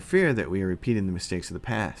 They fear that we are repeating the mistakes of the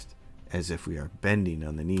past, as if we are bending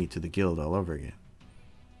on the knee to the guild all over again.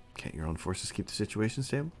 Can't your own forces keep the situation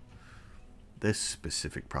stable? This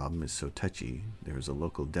specific problem is so touchy, there is a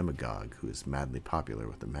local demagogue who is madly popular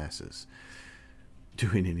with the masses.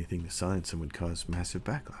 Doing anything to silence him would cause massive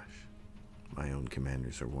backlash. My own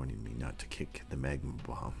commanders are warning me not to kick the magma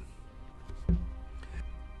bomb.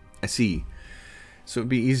 I see. So it'd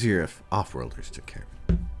be easier if off-worlders took care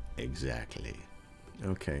of it. Exactly.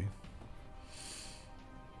 Okay.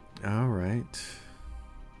 Alright.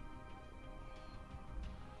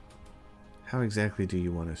 How exactly do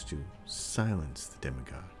you want us to silence the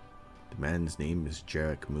demagogue? The man's name is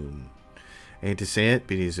Jarek Moon. I hate to say it,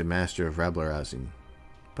 but he is a master of rabble-rousing.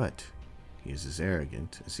 But he is as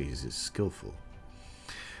arrogant as he is as skillful.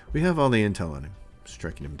 We have all the intel on him.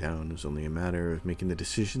 Striking him down is only a matter of making the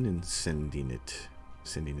decision and sending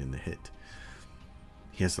in the hit.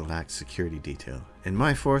 He has a lax security detail, and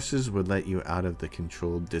my forces would let you out of the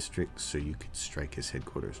controlled district so you could strike his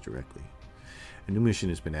headquarters directly. A new mission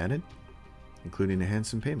has been added, including a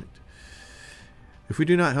handsome payment. If we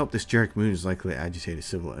do not help, this Jarek Moon is likely to agitate a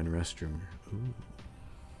civil unrest rumor. Ooh.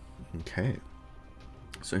 Okay.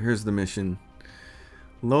 So here's the mission.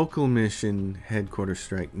 Local mission, headquarters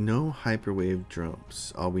strike. No hyperwave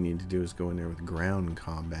drops. All we need to do is go in there with ground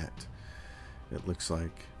combat. It looks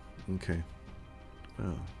like. Okay.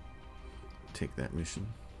 Well, take that mission.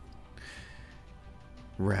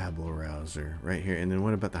 Rabble rouser right here. And then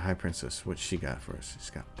what about the High Princess? What's she got for us?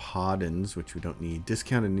 She's got Poddins, which we don't need.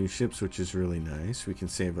 Discounted new ships, which is really nice. We can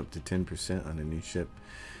save up to 10% on a new ship,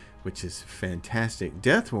 which is fantastic.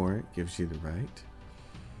 Death warrant gives you the right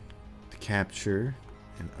to capture.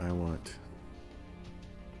 And I'm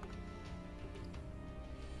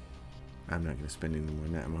not going to spend any more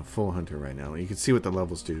than that. I'm a full hunter right now. You can see what the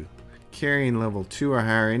levels do. Carrying level 2 or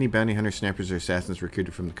higher. Any bounty hunter, snappers, or assassins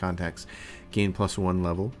recruited from the contacts gain +1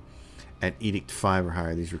 level. At Edict 5 or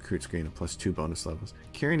higher, these recruits gain a +2 bonus levels.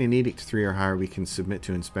 Carrying an Edict 3 or higher, we can submit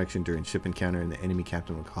to inspection during ship encounter, and the enemy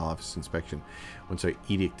captain will call off his inspection once our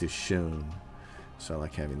edict is shown. So I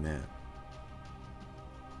like having that.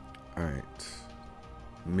 Alright.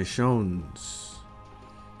 Missions.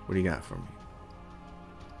 What do you got for me?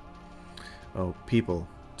 Oh, people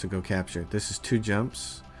to go capture. This is 2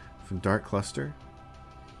 jumps from Dark Cluster.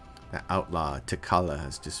 The outlaw Takala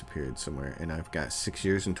has disappeared somewhere, and I've got 6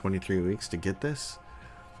 years and 23 weeks to get this.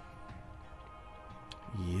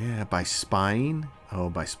 Yeah, by spying. Oh,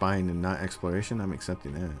 by spying and not exploration. I'm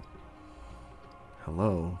accepting that.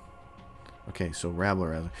 Hello. Okay, so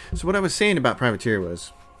rabble. So what I was saying about Privateer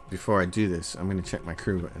was, before I do this, I'm going to check my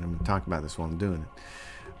crew, and I'm going to talk about this while I'm doing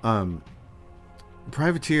it.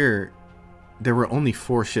 Privateer, there were only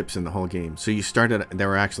 4 ships in the whole game. So you started, there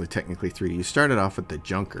were actually technically 3. You started off with the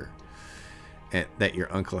Junker that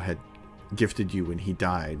your uncle had gifted you when he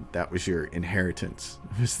died. That was your inheritance.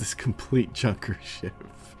 It was this complete Junker ship.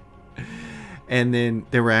 And then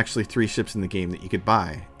there were actually 3 ships in the game that you could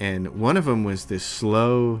buy. And one of them was this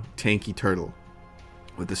slow, tanky turtle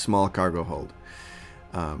with a small cargo hold.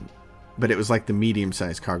 But it was like the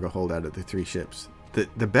medium-sized cargo hold out of the 3 ships.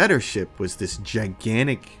 The better ship was this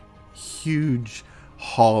gigantic, huge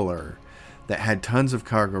hauler that had tons of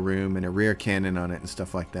cargo room and a rear cannon on it and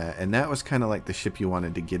stuff like that. And that was kind of like the ship you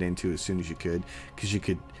wanted to get into as soon as you could, because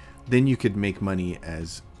then you could make money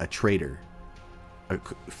as a trader,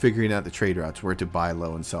 figuring out the trade routes, where to buy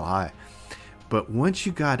low and sell high. But once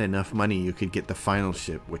you got enough money, you could get the final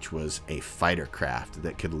ship, which was a fighter craft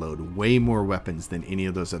that could load way more weapons than any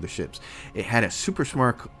of those other ships. It had a super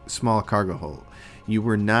small cargo hold. You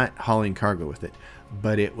were not hauling cargo with it,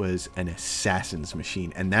 but it was an assassin's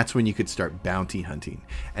machine. And that's when you could start bounty hunting.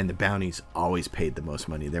 And the bounties always paid the most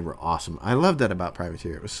money. They were awesome. I loved that about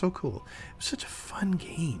Privateer. It was so cool. It was such a fun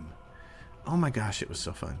game. Oh my gosh, it was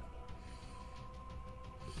so fun.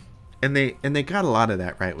 And they got a lot of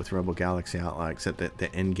that right with Rebel Galaxy Outlaw, except that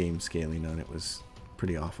the end game scaling on it was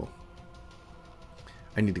pretty awful.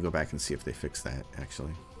 I need to go back and see if they fixed that,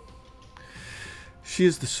 actually. She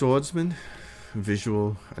is the swordsman.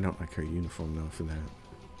 Visual. I don't like her uniform, though, for that.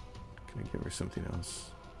 Can I give her something else?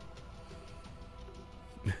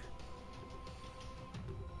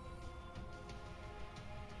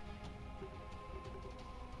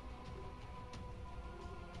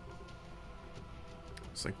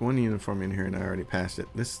 It's like one uniform in here and I already passed it.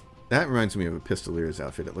 That reminds me of a Pistolier's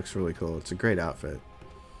outfit. It looks really cool. It's a great outfit.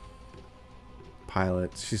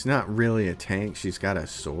 Pilot. She's not really a tank. She's got a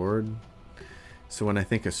sword. So when I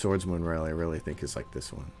think of swordsman royal, I really think is like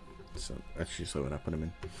this one. So that's usually what I put him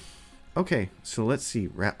in. Okay, so let's see.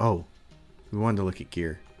 Oh, we wanted to look at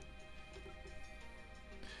gear.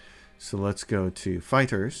 So let's go to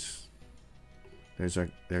fighters. There's our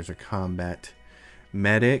combat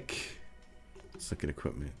medic. Let's look at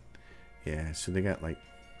equipment. Yeah, so they got like,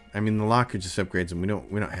 I mean, the locker just upgrades them. We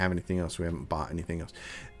don't have anything else. We haven't bought anything else.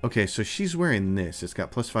 Okay, so she's wearing this. It's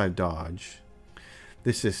got +5 dodge.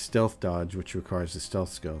 This is stealth dodge, which requires the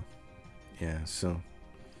stealth skill. Yeah, so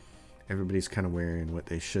everybody's kind of wearing what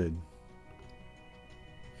they should.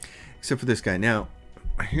 Except for this guy. Now,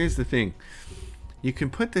 here's the thing. You can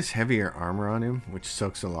put this heavier armor on him, which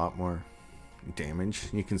soaks a lot more damage,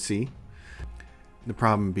 you can see. The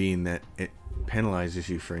problem being that it penalizes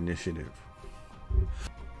you for initiative.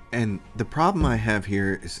 And the problem I have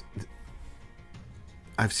here is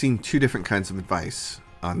I've seen 2 different kinds of advice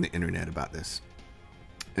on the internet about this.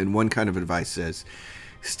 And one kind of advice says,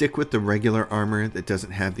 stick with the regular armor that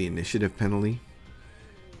doesn't have the initiative penalty,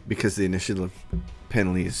 because the initiative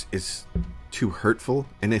penalty is too hurtful.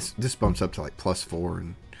 And this bumps up to like +4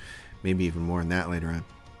 and maybe even more than that later on.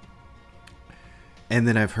 And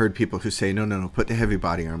then I've heard people who say, no, put the heavy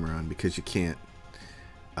body armor on because you can't,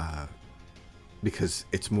 because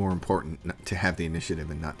it's more important to have the initiative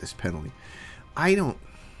and not this penalty. I don't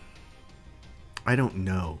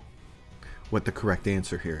know what the correct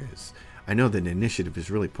answer here is. I know that initiative is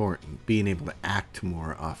really important. Being able to act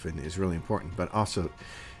more often is really important, but also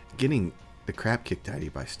getting the crap kicked out of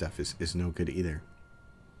you by stuff is no good either.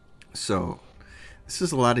 So this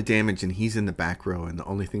is a lot of damage, and he's in the back row, and the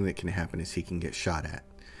only thing that can happen is he can get shot at.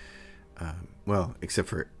 Well, except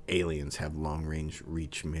for aliens have long-range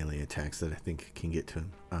reach melee attacks that I think can get to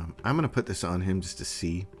him. I'm going to put this on him just to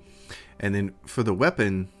see. And then for the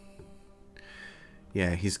weapon,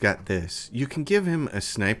 yeah, he's got this. You can give him a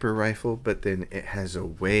sniper rifle, but then it has a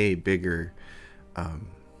way bigger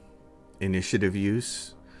initiative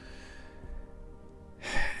use.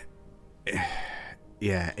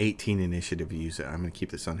 Yeah, 18 initiative use. I'm going to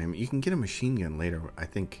keep this on him. You can get a machine gun later, I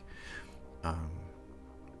think.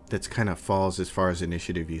 That's kind of falls as far as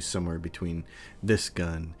initiative use somewhere between this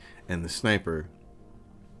gun and the sniper.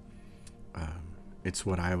 It's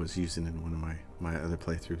what I was using in one of my other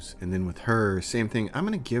playthroughs. And then with her, same thing. I'm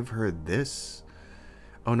going to give her this.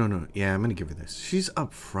 Oh, no. Yeah, I'm going to give her this. She's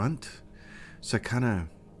up front. So I kind of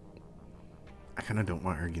don't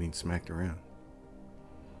want her getting smacked around.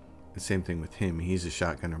 The same thing with him. He's a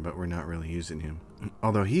shotgunner, but we're not really using him.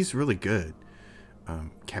 Although he's really good.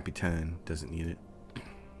 Capitan doesn't need it.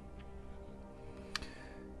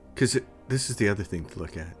 Because this is the other thing to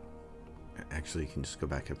look at. Actually, you can just go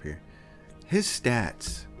back up here. His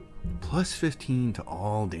stats, plus 15 to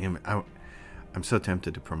all damage. I'm so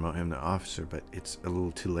tempted to promote him to officer, but it's a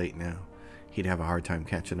little too late now. He'd have a hard time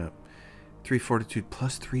catching up. 3 fortitude,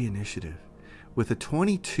 plus 3 initiative. With a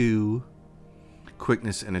 22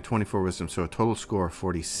 quickness and a 24 wisdom, so a total score of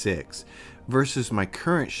 46. Versus my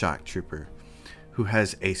current shock trooper, who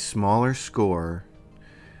has a smaller score,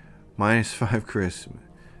 minus 5 charisma,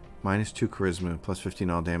 minus 2 charisma, plus 15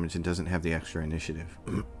 all damage, and doesn't have the extra initiative.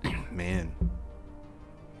 Man.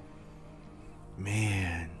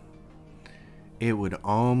 It would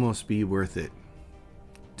almost be worth it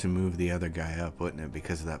to move the other guy up, wouldn't it?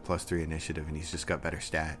 Because of that plus 3 initiative, and he's just got better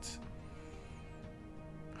stats.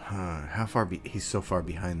 How far he's so far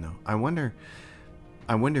behind though. I wonder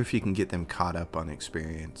if you can get them caught up on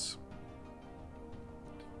experience.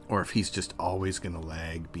 Or if he's just always going to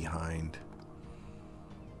lag behind.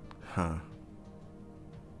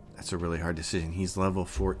 That's a really hard decision. He's level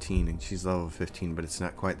 14 and she's level 15, but it's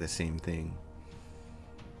not quite the same thing.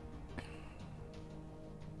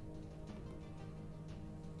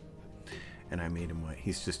 And I made him what?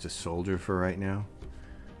 He's just a soldier for right now?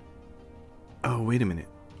 Oh, wait a minute.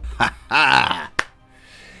 Ha ha!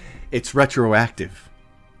 It's retroactive.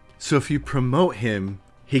 So if you promote him,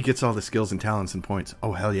 he gets all the skills and talents and points.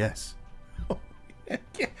 Oh, hell yes.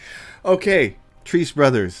 Okay, Treese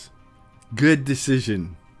Brothers. Good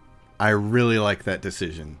decision. I really like that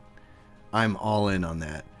decision. I'm all in on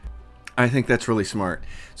that. I think that's really smart.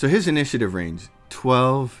 So his initiative range,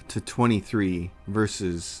 12 to 23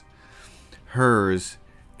 versus hers,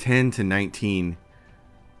 10 to 19,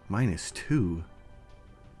 minus 2.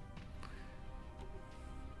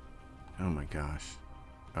 Oh my gosh.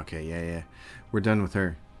 Okay, yeah. We're done with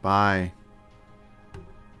her. Bye.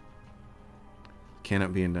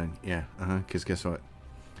 Cannot be undone. Yeah, because guess what?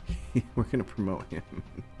 We're going to promote him.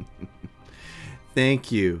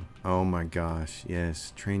 Thank you. Oh my gosh.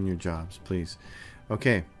 Yes, train your jobs, please.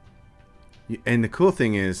 Okay. And the cool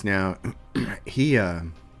thing is now, he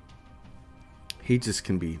just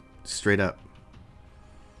can be straight up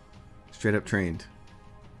trained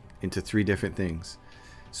into 3 different things.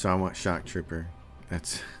 So I want shock trooper. I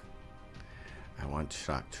want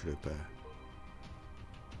shock trooper.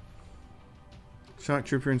 Shock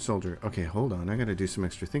trooper and soldier. Okay, hold on. I got to do some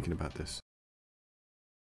extra thinking about this.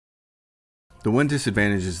 The one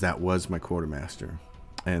disadvantage is that was my quartermaster.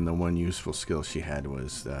 And the one useful skill she had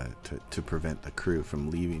was to prevent the crew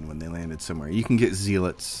from leaving when they landed somewhere. You can get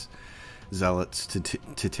zealots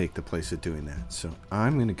to take the place of doing that. So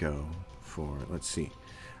I'm going to go for, let's see.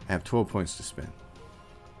 I have 12 points to spend.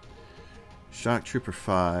 Shock Trooper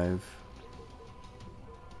 5.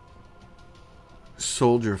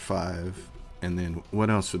 Soldier 5. And then what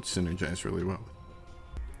else would synergize really well?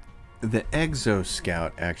 The Exo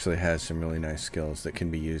Scout actually has some really nice skills that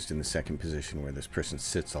can be used in the second position where this person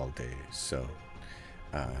sits all day. So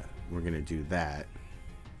we're going to do that.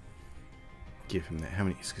 Give him that. How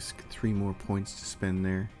many? He's got 3 more points to spend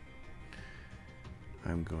there.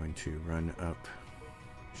 I'm going to run up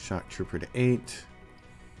Shock Trooper to 8.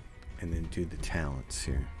 And then do the talents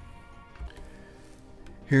here.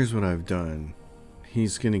 Here's what I've done.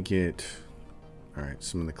 He's going to get... Alright,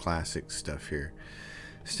 some of the classic stuff here.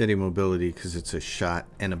 Steady mobility because it's a shot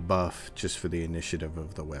and a buff just for the initiative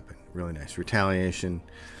of the weapon. Really nice. Retaliation,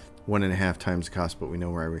 1.5 times the cost, but we know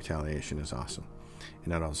where our retaliation is awesome.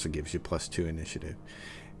 And that also gives you plus 2 initiative.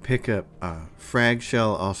 Pick up Frag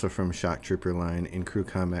Shell, also from Shock Trooper line. In crew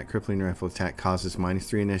combat, crippling rifle attack causes minus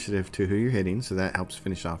 3 initiative to who you're hitting, so that helps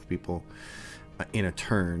finish off people in a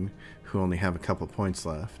turn who only have a couple points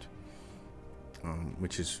left.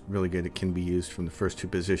 Which is really good. It can be used from the first 2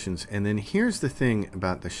 positions. And then here's the thing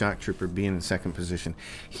about the Shock Trooper being in second position.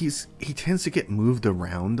 He tends to get moved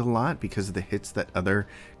around a lot because of the hits that other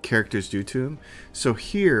characters do to him. So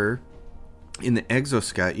here in the Exo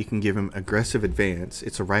Scout, you can give him aggressive advance.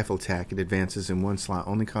 It's a rifle attack. It advances in 1 slot.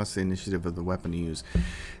 Only costs the initiative of the weapon to use.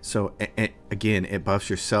 So again, it buffs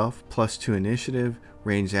yourself. Plus 2 initiative,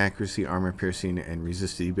 range accuracy, armor piercing, and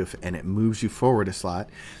resist debuff. And it moves you forward a slot.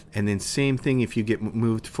 And then same thing if you get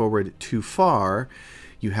moved forward too far.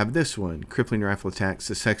 You have this one. Crippling rifle attack.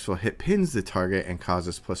 Successful hit pins the target and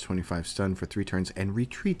causes plus 25 stun for 3 turns and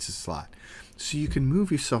retreats a slot. So you can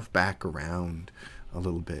move yourself back around a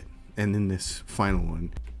little bit. And then this final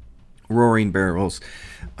one, Roaring barrels,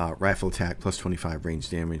 rifle attack, plus 25 range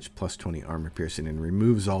damage, plus 20 armor piercing, and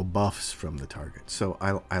removes all buffs from the target. So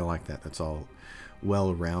I like that. That's all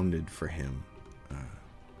well-rounded for him.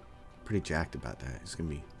 Pretty jacked about that. It's going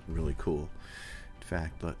to be really cool. In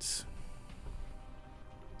fact, let's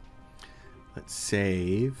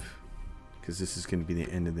save, because this is going to be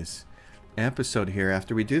the end of this episode here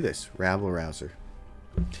after we do this. Rabble-rouser.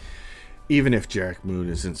 Even if Jarek Moon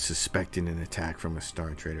isn't suspecting an attack from a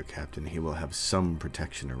Star Trader captain, he will have some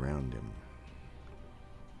protection around him.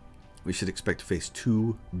 We should expect to face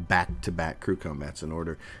 2 back-to-back crew combats in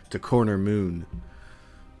order to corner Moon.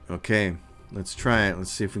 Okay, let's try it.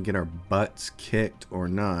 Let's see if we can get our butts kicked or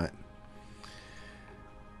not.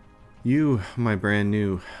 You, my brand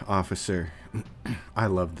new officer. I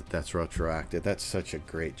love that that's retroactive. That's such a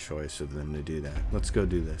great choice of them to do that. Let's go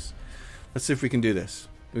do this. Let's see if we can do this.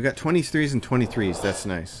 We got 23s and 23s. That's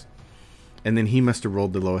nice. And then he must have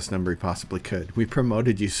rolled the lowest number he possibly could. We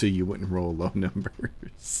promoted you so you wouldn't roll low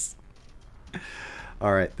numbers.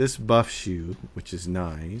 Alright, this buffs you, which is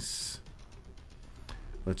nice.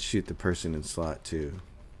 Let's shoot the person in slot 2.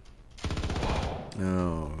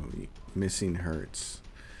 Oh, missing hurts.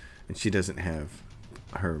 And she doesn't have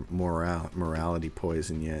her morality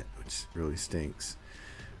poison yet, which really stinks.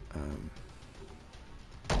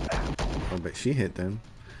 Oh, but she hit them.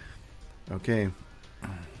 Okay.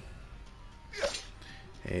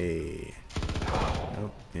 Hey.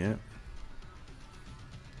 Oh, yeah.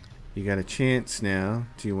 You got a chance now.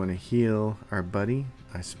 Do you want to heal our buddy?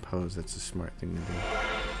 I suppose that's a smart thing to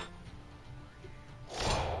do.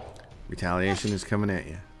 Retaliation is coming at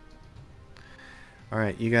you.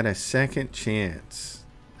 Alright, you got a second chance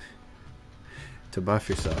to buff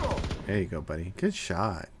yourself. There you go, buddy. Good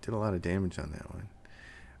shot. Did a lot of damage on that one.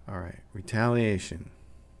 Alright, retaliation.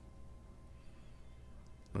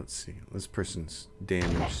 Let's see. This person's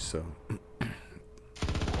damaged, so...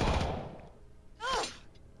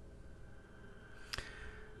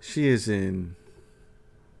 She is in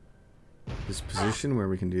this position where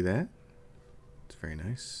we can do that. It's very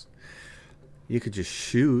nice. You could just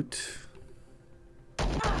shoot.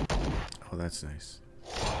 Oh, that's nice.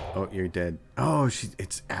 Oh, you're dead. Oh,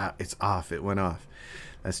 it's out. It's off. It went off.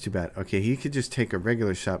 That's too bad. Okay, he could just take a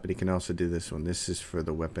regular shot, but he can also do this one. This is for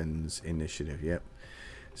the weapons initiative. Yep.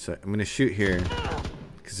 So I'm going to shoot here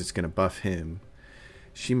because it's going to buff him.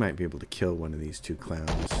 She might be able to kill one of these 2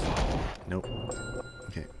 clowns. Nope.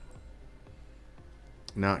 Okay.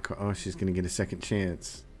 Not. Oh, she's going to get a second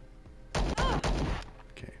chance.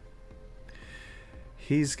 Okay.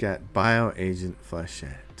 He's got Bioagent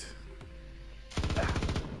Flechette.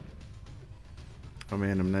 Oh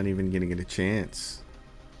man, I'm not even going to get a chance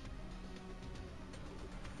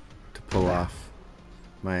to pull off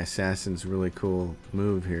my assassin's really cool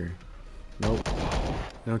move here. Nope.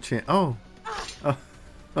 No chance. Oh.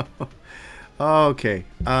 Oh. Okay.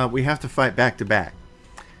 We have to fight back to back.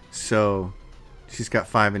 So, she's got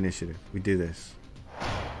 5 initiative. We do this.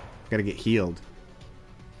 Gotta get healed.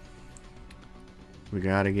 We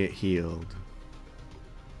gotta get healed.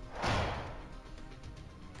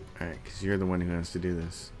 Alright, because you're the one who has to do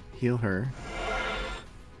this. Heal her.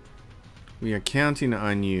 We are counting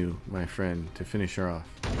on you, my friend, to finish her off.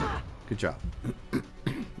 Good job.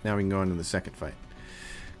 Now we can go on to the second fight.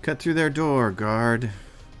 Cut through their door, guard.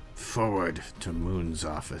 Forward to Moon's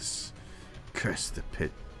office. Curse the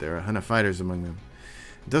pit. There are a ton of fighters among them.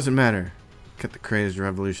 It doesn't matter. Cut the crazed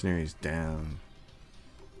revolutionaries down.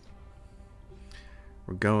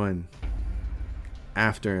 We're going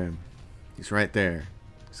after him. He's right there.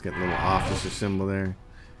 He's got a little officer symbol there.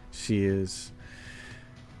 She is.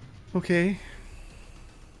 Okay.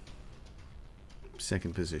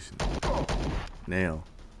 Second position. Nail.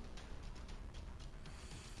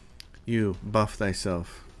 You buff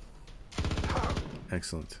thyself.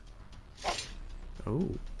 Excellent. Oh,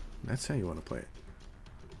 that's how you want to play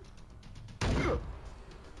it.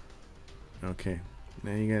 Okay.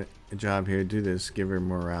 Now you got a job here. Do this. Give her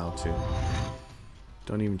morale too.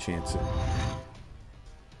 Don't even chance it.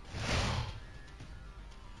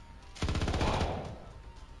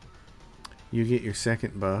 You get your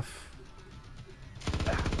second buff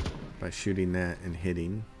by shooting that and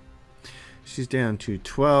hitting. She's down to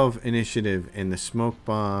 12 initiative, and the smoke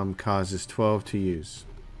bomb causes 12 to use.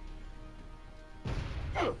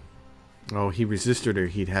 Oh, he resisted her.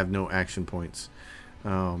 He'd have no action points.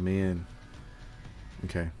 Oh, man.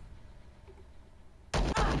 Okay.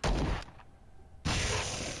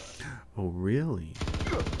 Oh, really?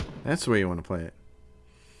 That's the way you want to play it.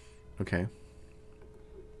 Okay.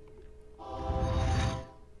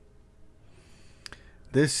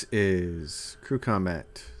 This is crew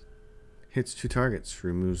combat. Hits 2 targets.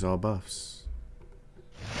 Removes all buffs.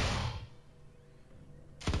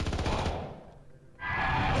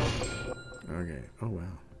 Okay. Oh, wow.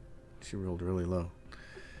 She rolled really low.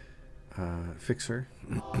 Fix her.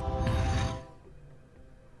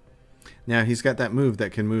 Now, he's got that move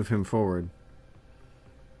that can move him forward.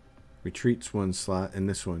 Retreats 1 slot, and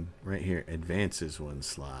this one right here advances 1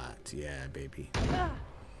 slot. Yeah, baby.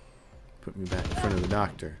 Put me back in front of the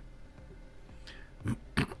doctor.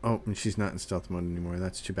 Oh, and she's not in stealth mode anymore.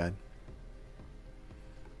 That's too bad.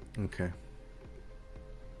 Okay.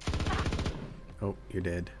 Oh, you're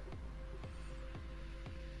dead.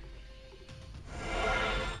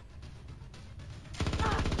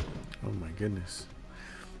 Oh my goodness.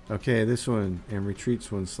 Okay, this one, and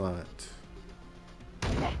retreats 1 slot.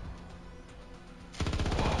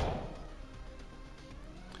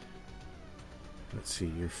 Let's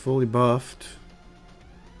see, you're fully buffed.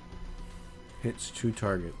 Hits 2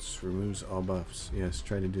 targets. Removes all buffs. Yes,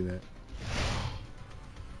 try to do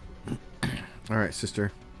that. Alright,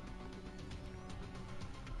 sister.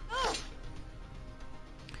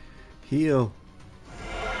 Heal.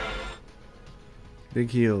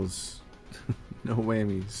 Big heals. No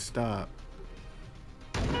whammies. Stop.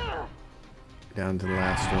 Down to the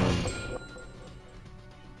last one.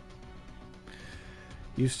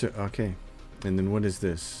 Used to... Okay. And then what is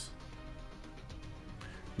this?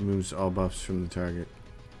 Removes all buffs from the target.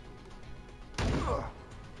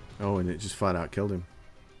 Oh, and it just flat out killed him.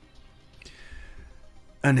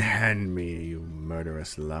 Unhand me, you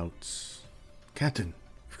murderous louts. Captain,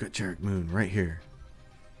 we've got Jarek Moon right here.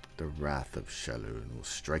 The wrath of Shaloon will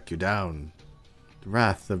strike you down. The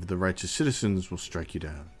wrath of the righteous citizens will strike you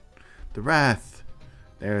down. The wrath.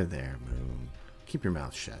 There, Moon. Keep your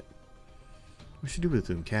mouth shut. What should we do with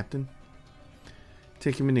him, Captain?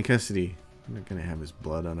 Take him into custody. We're not going to have his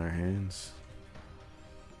blood on our hands.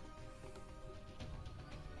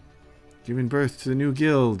 Giving birth to the new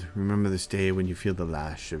guild. Remember this day when you feel the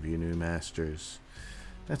lash of your new masters.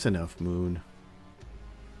 That's enough, Moon.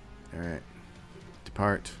 Alright.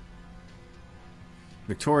 Depart.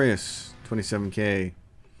 Victorious. 27k.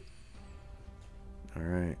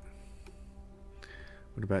 Alright.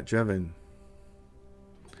 What about Draiv?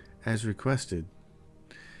 As requested.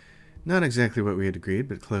 Not exactly what we had agreed,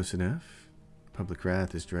 but close enough. Public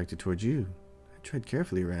wrath is directed towards you. I tread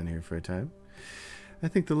carefully around here for a time. I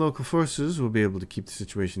think the local forces will be able to keep the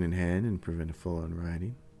situation in hand and prevent a full-on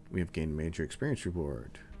rioting. We have gained a major experience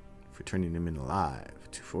reward for turning him in alive.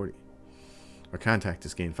 240. Our contact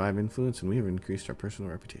has gained 5 influence, and we have increased our personal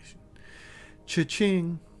reputation.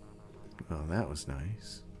 Cha-ching! Well, that was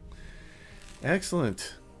nice.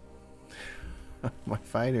 Excellent. My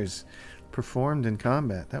fighters performed in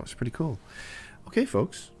combat. That was pretty cool. Okay,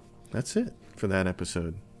 folks. That's it for that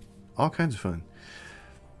episode. All kinds of fun.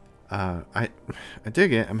 I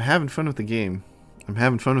dig it. I'm having fun with the game. I'm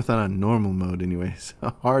having fun with it on normal mode anyways.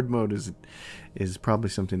 Hard mode is probably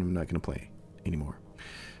something I'm not going to play anymore.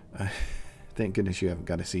 Thank goodness you haven't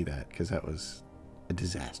got to see that, because that was a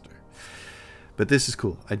disaster. But this is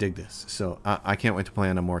cool. I dig this. So I can't wait to play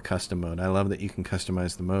on a more custom mode. I love that you can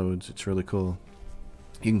customize the modes. It's really cool.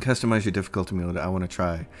 You can customize your difficulty mode. I want to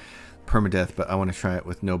try permadeath, but I want to try it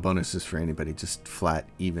with no bonuses for anybody. Just flat,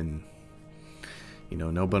 even. You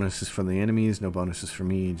know, no bonuses for the enemies, no bonuses for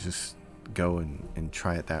me. Just go and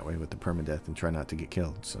try it that way with the permadeath and try not to get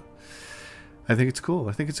killed. So I think it's cool.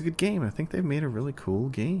 I think it's a good game. I think they've made a really cool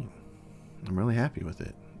game. I'm really happy with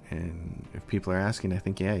it. And if people are asking, I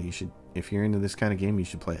think, yeah, you should. If you're into this kind of game, you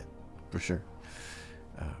should play it. For sure.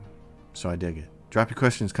 So I dig it. Drop your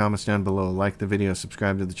questions, comments down below. Like the video,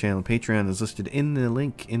 subscribe to the channel. Patreon is listed in the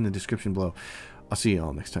link in the description below. I'll see you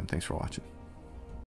all next time. Thanks for watching.